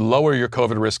did, it would lower your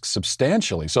COVID risk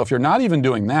substantially. So if you're not even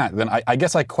doing that, then I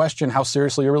guess I question how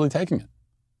seriously you're really taking it.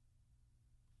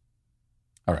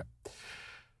 All right.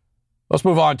 Let's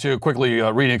move on to quickly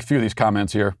reading a few of these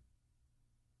comments here.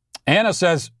 Anna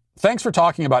says, thanks for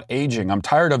talking about aging. I'm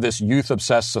tired of this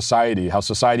youth-obsessed society, how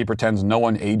society pretends no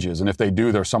one ages, and if they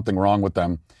do, there's something wrong with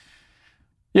them.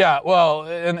 Yeah, well,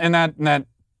 and that,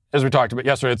 as we talked about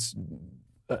yesterday, it's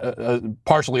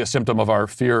partially a symptom of our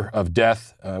fear of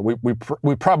death.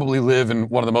 We probably live in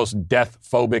one of the most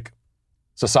death-phobic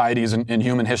societies in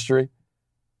human history.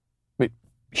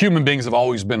 Human beings have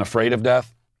always been afraid of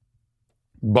death.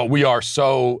 But we are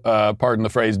so, pardon the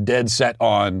phrase, dead set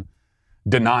on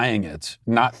denying it,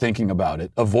 not thinking about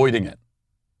it, avoiding it.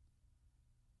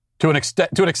 To an extent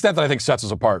that I think sets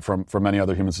us apart from many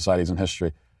other human societies in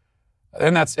history.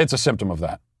 And it's a symptom of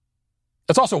that.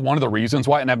 It's also one of the reasons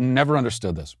why, and I've never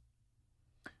understood this,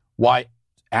 why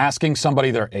asking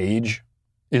somebody their age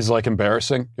is like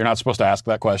embarrassing. You're not supposed to ask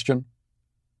that question.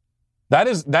 That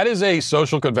is a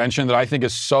social convention that I think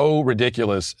is so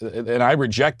ridiculous, and I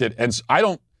reject it. And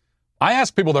I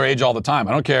ask people their age all the time.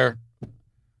 I don't care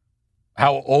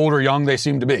how old or young they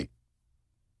seem to be.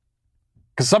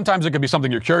 Because sometimes it could be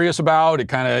something you're curious about.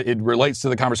 It relates to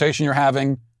the conversation you're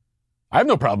having. I have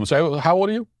no problem saying, how old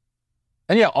are you?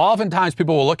 And yeah, oftentimes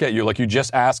people will look at you like you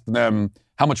just asked them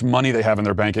how much money they have in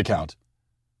their bank account.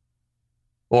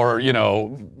 Or,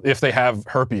 if they have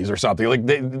herpes or something. Like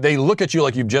they look at you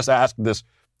like you've just asked this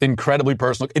incredibly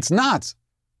personal. It's not.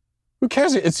 Who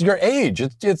cares? It's your age.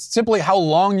 It's simply how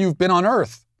long you've been on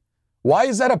Earth. Why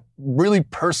is that a really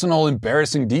personal,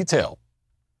 embarrassing detail?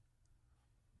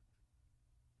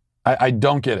 I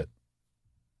don't get it.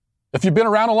 If you've been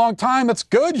around a long time, that's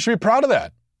good. You should be proud of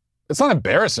that. It's not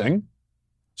embarrassing.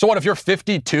 So what, if you're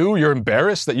 52, you're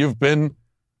embarrassed that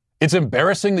it's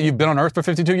embarrassing that you've been on Earth for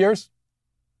 52 years?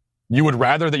 You would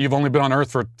rather that you've only been on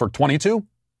Earth for 22?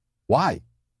 Why?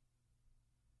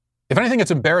 If anything,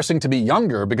 it's embarrassing to be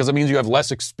younger because it means you have less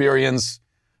experience,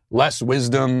 less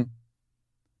wisdom,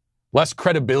 less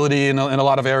credibility in a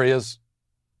lot of areas.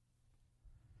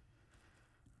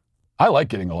 I like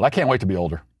getting old. I can't wait to be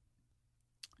older.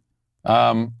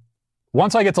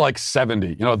 Once I get to like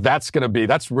 70,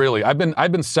 I've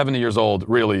been 70 years old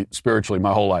really spiritually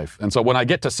my whole life. And so when I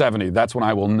get to 70, that's when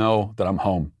I will know that I'm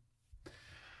home.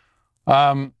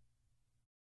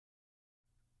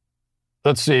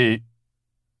 Let's see.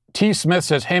 T. Smith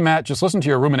says, hey, Matt, just listen to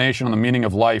your rumination on the meaning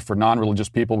of life for non-religious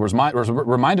people. Was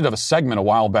reminded of a segment a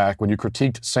while back when you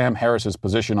critiqued Sam Harris's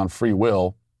position on free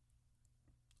will.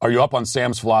 Are you up on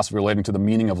Sam's philosophy relating to the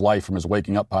meaning of life from his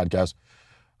Waking Up podcast?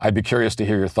 I'd be curious to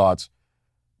hear your thoughts.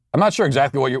 I'm not sure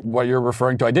exactly what you're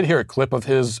referring to. I did hear a clip of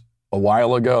his a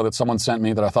while ago that someone sent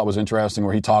me that I thought was interesting,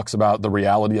 where he talks about the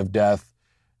reality of death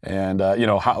and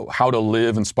how to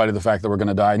live in spite of the fact that we're going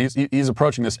to die. And he's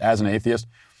approaching this as an atheist.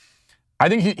 I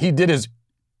think he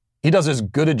does as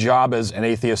good a job as an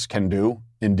atheist can do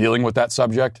in dealing with that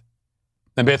subject,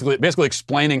 and basically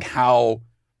explaining how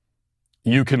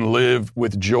you can live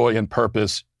with joy and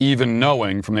purpose, even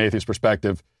knowing from the atheist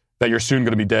perspective that you're soon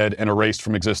going to be dead and erased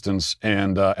from existence,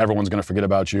 and everyone's going to forget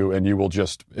about you, and you will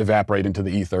just evaporate into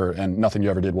the ether, and nothing you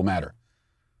ever did will matter.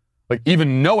 Like,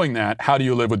 even knowing that, how do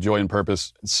you live with joy and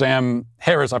purpose? Sam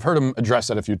Harris, I've heard him address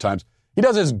that a few times. He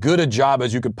does as good a job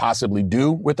as you could possibly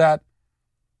do with that,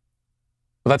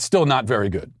 but that's still not very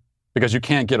good, because you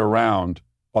can't get around,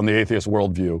 on the atheist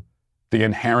worldview, the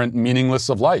inherent meaninglessness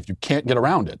of life. You can't get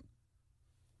around it.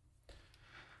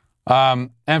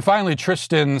 And finally,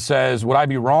 Tristan says, would I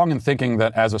be wrong in thinking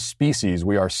that as a species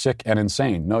we are sick and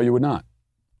insane? No, you would not.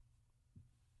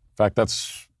 In fact,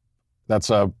 that's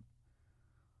a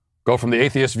go from the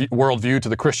atheist worldview to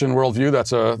the Christian worldview.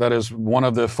 That is one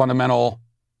of the fundamental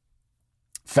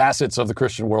facets of the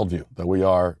Christian worldview, that we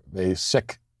are a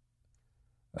sick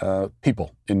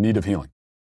people in need of healing.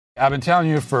 I've been telling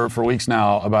you for weeks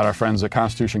now about our friends at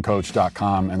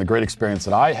ConstitutionCoach.com and the great experience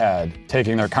that I had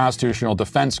taking their constitutional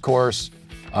defense course.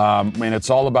 It's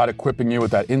all about equipping you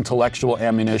with that intellectual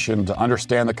ammunition to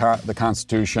understand the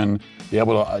Constitution, be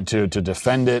able to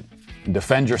defend it, and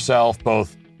defend yourself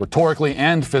both rhetorically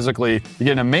and physically. You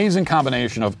get an amazing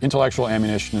combination of intellectual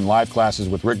ammunition in live classes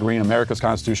with Rick Green, America's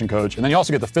Constitution coach, and then you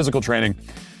also get the physical training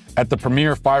at the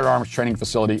premier firearms training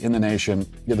facility in the nation.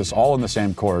 You get this all in the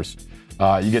same course.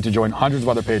 You get to join hundreds of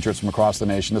other patriots from across the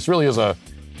nation. This really is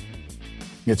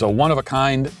it's a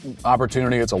one-of-a-kind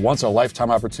opportunity. It's a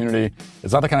once-in-a-lifetime opportunity.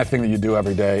 It's not the kind of thing that you do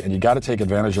every day, and you got to take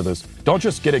advantage of this. Don't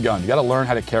just get a gun. You got to learn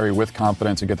how to carry with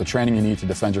confidence and get the training you need to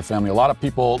defend your family. A lot of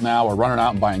people now are running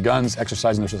out and buying guns,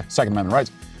 exercising their Second Amendment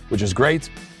rights, which is great,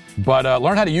 but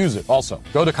learn how to use it also.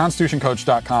 Go to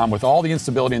ConstitutionCoach.com. With all the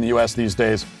instability in the U.S. these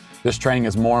days, this training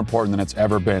is more important than it's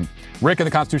ever been. Rick and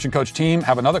the Constitution Coach team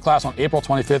have another class on April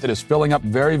 25th. It is filling up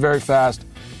very, very fast.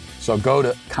 So go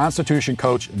to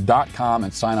ConstitutionCoach.com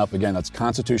and sign up. Again, that's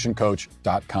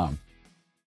ConstitutionCoach.com.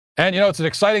 And, it's an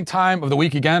exciting time of the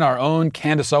week again. Our own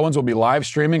Candace Owens will be live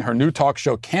streaming her new talk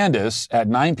show, Candace, at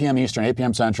 9 p.m. Eastern, 8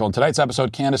 p.m. Central. In tonight's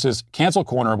episode, Candace's Cancel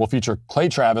Corner will feature Clay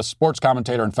Travis, sports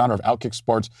commentator and founder of Outkick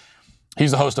Sports.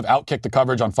 He's the host of Outkick the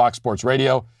Coverage on Fox Sports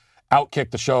Radio,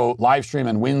 Outkick the Show live stream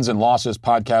and Wins and Losses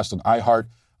podcast on iHeart.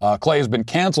 Clay has been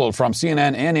canceled from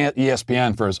CNN and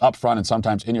ESPN for his upfront and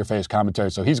sometimes in-your-face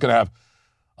commentary, so he's going to have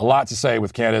A lot to say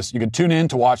with Candace. You can tune in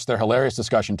to watch their hilarious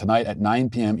discussion tonight at 9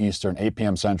 p.m. Eastern, 8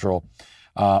 p.m. Central,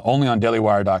 only on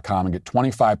dailywire.com, and get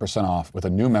 25% off with a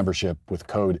new membership with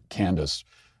code Candace.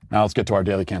 Now let's get to our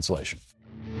daily cancellation.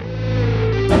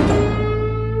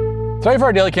 Today for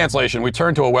our daily cancellation, we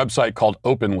turn to a website called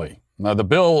Openly. Now,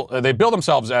 they bill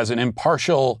themselves as an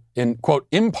impartial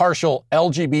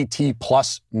LGBT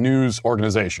plus news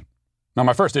organization. Now,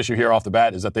 my first issue here off the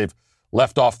bat is that they've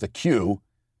left off the Q.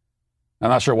 I'm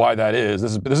not sure why that is.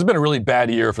 This has been a really bad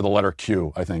year for the letter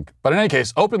Q, I think. But in any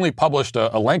case, Openly published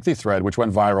a lengthy thread which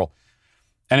went viral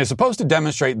and is supposed to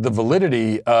demonstrate the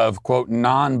validity of, quote,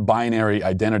 non-binary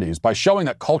identities by showing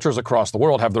that cultures across the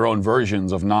world have their own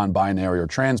versions of non-binary or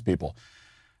trans people.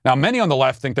 Now, many on the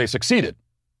left think they succeeded.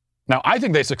 Now, I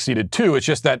think they succeeded too. It's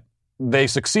just that they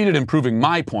succeeded in proving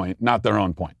my point, not their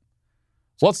own point.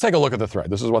 So let's take a look at the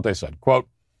thread. This is what they said. Quote,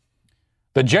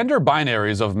 the gender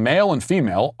binaries of male and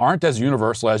female aren't as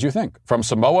universal as you think. From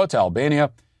Samoa to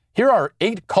Albania, here are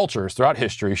 8 cultures throughout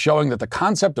history showing that the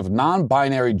concept of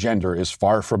non-binary gender is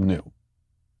far from new.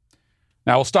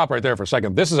 Now, we'll stop right there for a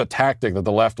second. This is a tactic that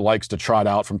the left likes to trot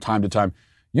out from time to time,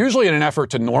 usually in an effort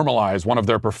to normalize one of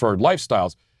their preferred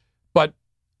lifestyles. But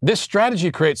this strategy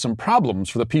creates some problems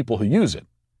for the people who use it.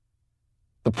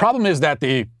 The problem is that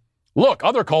the, look,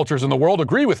 other cultures in the world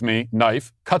agree with me,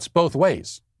 knife cuts both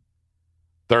ways.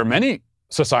 There are many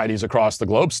societies across the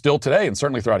globe still today, and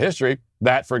certainly throughout history,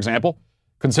 that, for example,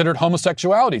 considered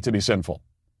homosexuality to be sinful.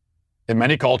 In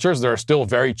many cultures, there are still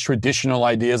very traditional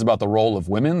ideas about the role of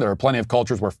women. There are plenty of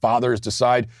cultures where fathers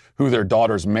decide who their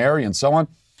daughters marry and so on.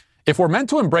 If we're meant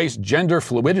to embrace gender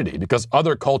fluidity because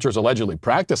other cultures allegedly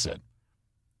practice it,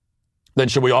 then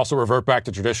should we also revert back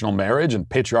to traditional marriage and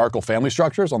patriarchal family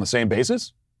structures on the same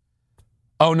basis?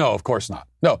 Oh, no, of course not.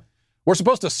 No, we're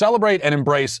supposed to celebrate and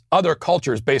embrace other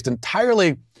cultures based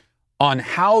entirely on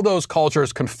how those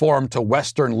cultures conform to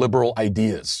Western liberal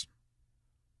ideas.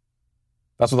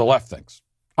 That's what the left thinks.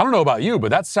 I don't know about you, but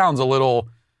that sounds a little,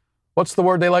 what's the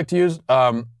word they like to use?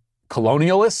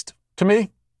 Colonialist to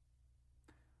me.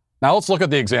 Now let's look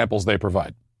at the examples they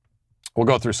provide. We'll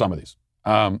go through some of these.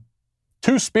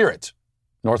 Two-Spirit,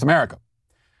 North America.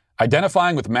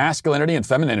 Identifying with masculinity and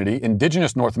femininity,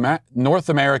 indigenous North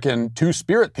American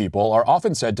Two-Spirit people are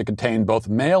often said to contain both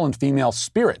male and female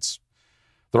spirits.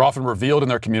 They're often revealed in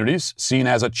their communities, seen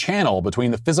as a channel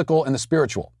between the physical and the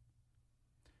spiritual.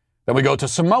 Then we go to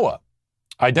Samoa.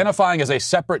 Identifying as a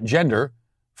separate gender,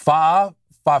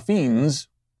 Fa'afins.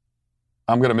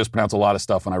 I'm going to mispronounce a lot of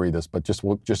stuff when I read this, but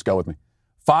just go with me.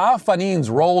 Fa'afanin's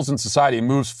roles in society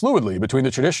moves fluidly between the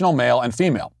traditional male and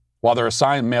female. While they're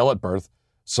assigned male at birth,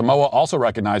 Samoa also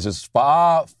recognizes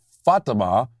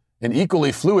Fa'afatama, an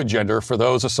equally fluid gender for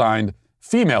those assigned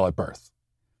female at birth.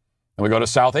 Then we go to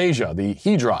South Asia, the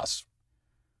Hijras.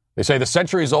 They say the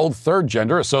centuries-old third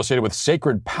gender associated with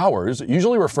sacred powers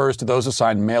usually refers to those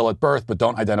assigned male at birth but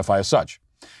don't identify as such.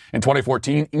 In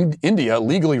 2014, India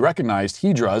legally recognized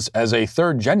Hijras as a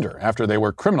third gender after they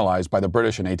were criminalized by the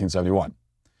British in 1871.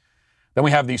 Then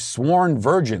we have the sworn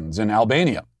virgins in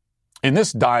Albania. In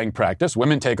this dying practice,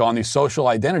 women take on the social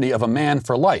identity of a man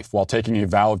for life while taking a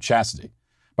vow of chastity.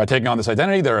 By taking on this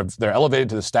identity, they're elevated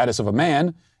to the status of a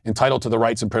man, entitled to the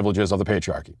rights and privileges of the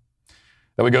patriarchy.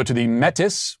 Then we go to the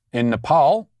Metis in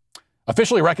Nepal.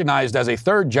 Officially recognized as a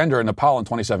third gender in Nepal in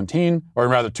 2017, or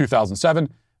rather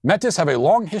 2007, Metis have a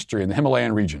long history in the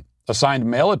Himalayan region. Assigned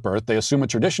male at birth, they assume a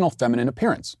traditional feminine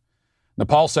appearance.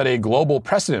 Nepal set a global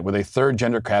precedent with a third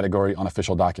gender category on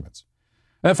official documents.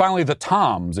 And then finally, the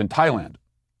Toms in Thailand.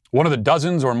 One of the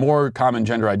dozens or more common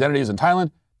gender identities in Thailand,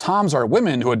 Toms are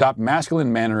women who adopt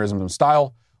masculine mannerisms and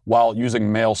style while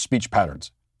using male speech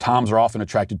patterns. Toms are often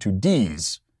attracted to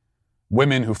Ds,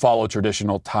 women who follow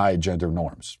traditional Thai gender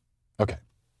norms. Okay.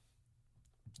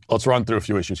 Let's run through a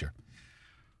few issues here.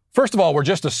 First of all, we're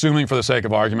just assuming for the sake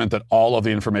of argument that all of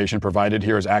the information provided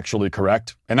here is actually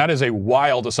correct. And that is a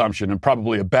wild assumption and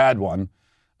probably a bad one.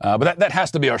 But that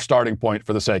has to be our starting point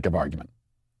for the sake of argument.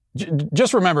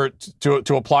 Just remember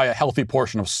to apply a healthy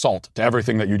portion of salt to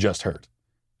everything that you just heard.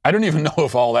 I don't even know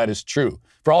if all that is true.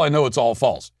 For all I know, it's all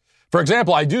false. For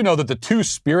example, I do know that the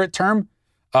Two-Spirit term,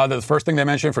 the first thing they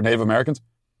mentioned for Native Americans,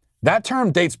 that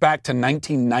term dates back to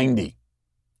 1990.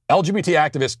 LGBT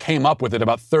activists came up with it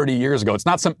about 30 years ago. It's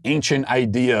not some ancient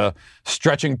idea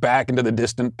stretching back into the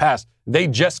distant past. They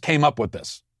just came up with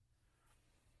this.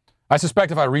 I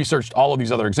suspect if I researched all of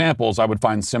these other examples, I would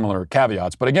find similar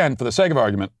caveats. But again, for the sake of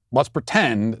argument, let's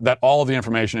pretend that all of the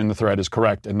information in the thread is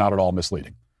correct and not at all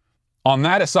misleading. On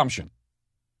that assumption,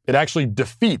 it actually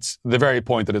defeats the very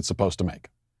point that it's supposed to make.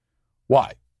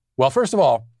 Why? Well, first of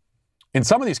all, In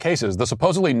some of these cases, the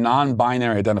supposedly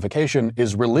non-binary identification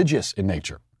is religious in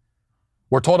nature.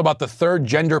 We're told about the third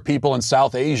gender people in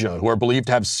South Asia who are believed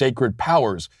to have sacred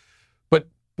powers. But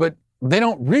they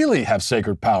don't really have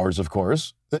sacred powers, of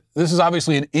course. This is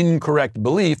obviously an incorrect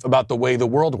belief about the way the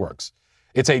world works.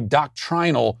 It's a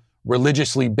doctrinal,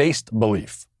 religiously based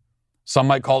belief. Some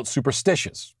might call it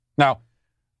superstitious. Now,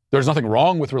 there's nothing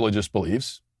wrong with religious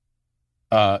beliefs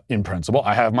in principle.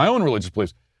 I have my own religious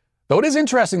beliefs. Though it is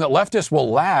interesting that leftists will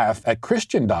laugh at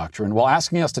Christian doctrine while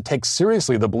asking us to take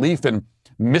seriously the belief in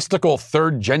mystical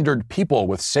third-gendered people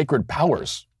with sacred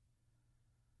powers.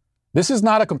 This is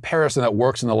not a comparison that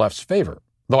works in the left's favor.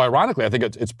 Though ironically, I think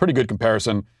it's pretty good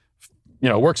comparison.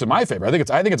 Works in my favor. I think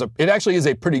it actually is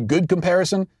a pretty good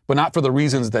comparison, but not for the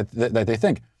reasons that they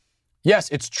think. Yes,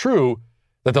 it's true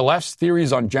that the left's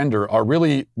theories on gender are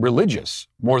really religious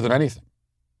more than anything.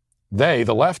 They,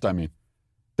 the left, I mean,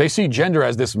 they see gender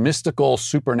as this mystical,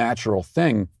 supernatural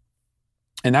thing,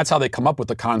 and that's how they come up with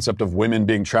the concept of women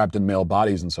being trapped in male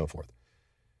bodies and so forth.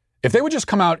 If they would just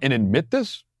come out and admit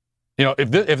this,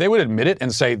 if they would admit it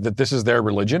and say that this is their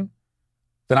religion,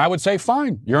 then I would say,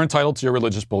 fine, you're entitled to your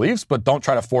religious beliefs, but don't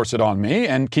try to force it on me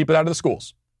and keep it out of the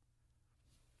schools.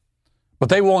 But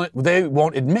they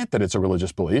won't admit that it's a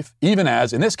religious belief, even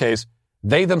as, in this case,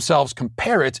 they themselves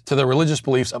compare it to the religious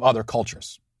beliefs of other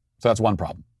cultures. So that's one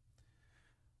problem.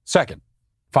 Second,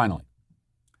 finally,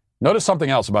 notice something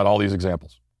else about all these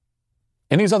examples.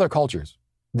 In these other cultures,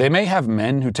 they may have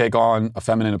men who take on a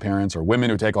feminine appearance or women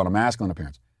who take on a masculine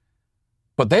appearance,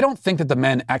 but they don't think that the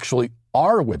men actually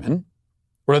are women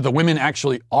or that the women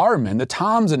actually are men. The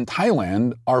Toms in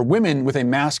Thailand are women with a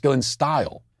masculine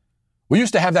style. We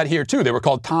used to have that here too. They were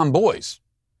called tomboys.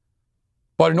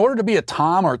 But in order to be a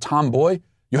Tom or a tomboy,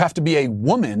 you have to be a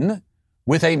woman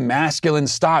with a masculine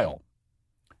style.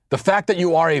 The fact that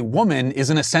you are a woman is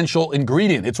an essential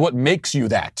ingredient. It's what makes you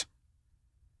that.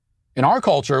 In our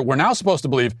culture, we're now supposed to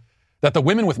believe that the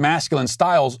women with masculine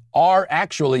styles are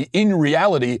actually, in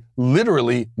reality,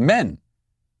 literally men,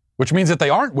 which means that they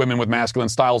aren't women with masculine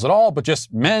styles at all, but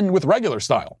just men with regular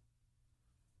style.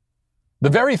 The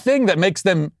very thing that makes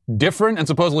them different and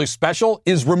supposedly special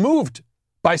is removed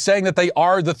by saying that they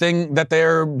are the thing that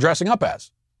they're dressing up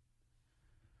as.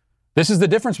 This is the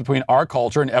difference between our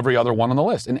culture and every other one on the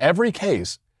list. In every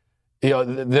case,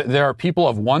 there are people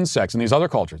of one sex in these other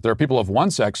cultures. There are people of one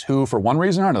sex who, for one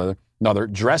reason or another,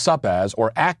 dress up as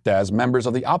or act as members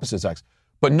of the opposite sex.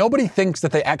 But nobody thinks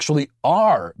that they actually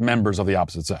are members of the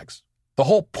opposite sex. The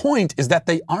whole point is that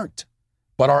they aren't,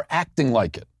 but are acting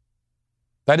like it.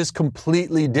 That is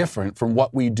completely different from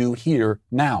what we do here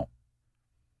now.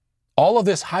 All of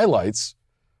this highlights,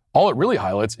 all it really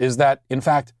highlights is that, in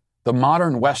fact, the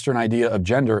modern Western idea of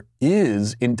gender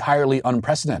is entirely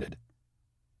unprecedented.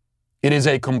 It is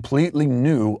a completely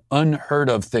new, unheard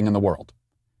of thing in the world.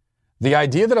 The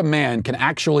idea that a man can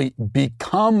actually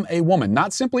become a woman,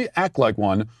 not simply act like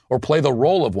one or play the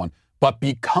role of one, but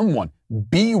become one,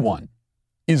 be one,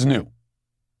 is new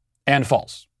and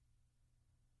false.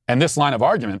 And this line of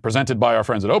argument presented by our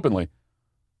friends at Openly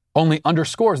only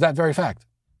underscores that very fact.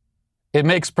 It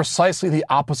makes precisely the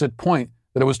opposite point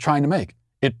that it was trying to make.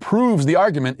 It proves the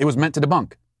argument it was meant to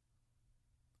debunk.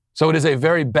 So it is a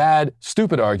very bad,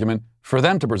 stupid argument for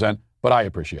them to present, but I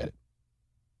appreciate it.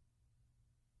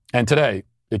 And today,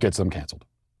 it gets them canceled.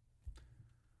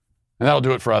 And that'll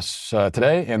do it for us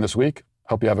today and this week.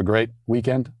 Hope you have a great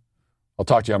weekend. I'll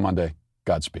talk to you on Monday.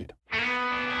 Godspeed.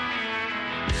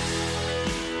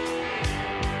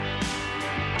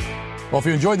 Well, if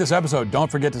you enjoyed this episode,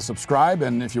 don't forget to subscribe.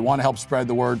 And if you want to help spread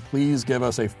the word, please give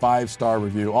us a 5-star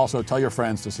review. Also, tell your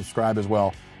friends to subscribe as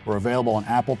well. We're available on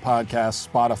Apple Podcasts,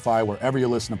 Spotify, wherever you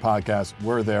listen to podcasts,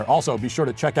 we're there. Also, be sure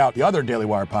to check out the other Daily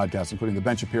Wire podcasts, including The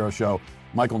Ben Shapiro Show,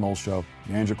 Michael Knowles Show,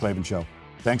 The Andrew Klavan Show.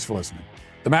 Thanks for listening.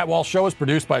 The Matt Walsh Show is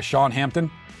produced by Sean Hampton,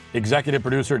 executive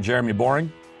producer Jeremy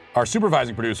Boring. Our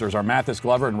supervising producers are Mathis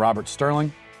Glover and Robert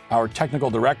Sterling. Our technical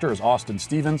director is Austin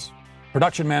Stevens.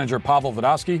 Production manager Pavel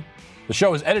Vodosky. The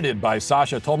show is edited by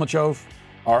Sasha Tolmachov.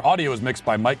 Our audio is mixed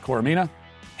by Mike Coromina.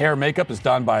 Hair makeup is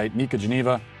done by Nika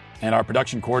Geneva. And our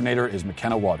production coordinator is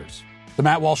McKenna Waters. The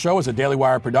Matt Walsh Show is a Daily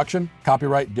Wire production.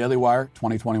 Copyright Daily Wire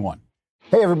 2021.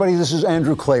 Hey, everybody, this is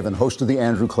Andrew Klavan, host of The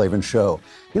Andrew Klavan Show.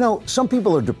 You know, some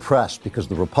people are depressed because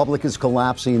the Republic is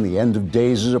collapsing, the end of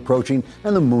days is approaching,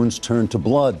 and the moon's turned to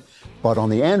blood. But on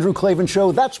The Andrew Klavan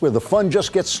Show, that's where the fun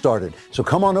just gets started. So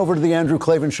come on over to The Andrew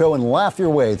Klavan Show and laugh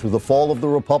your way through the fall of the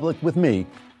Republic with me,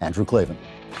 Andrew Klavan.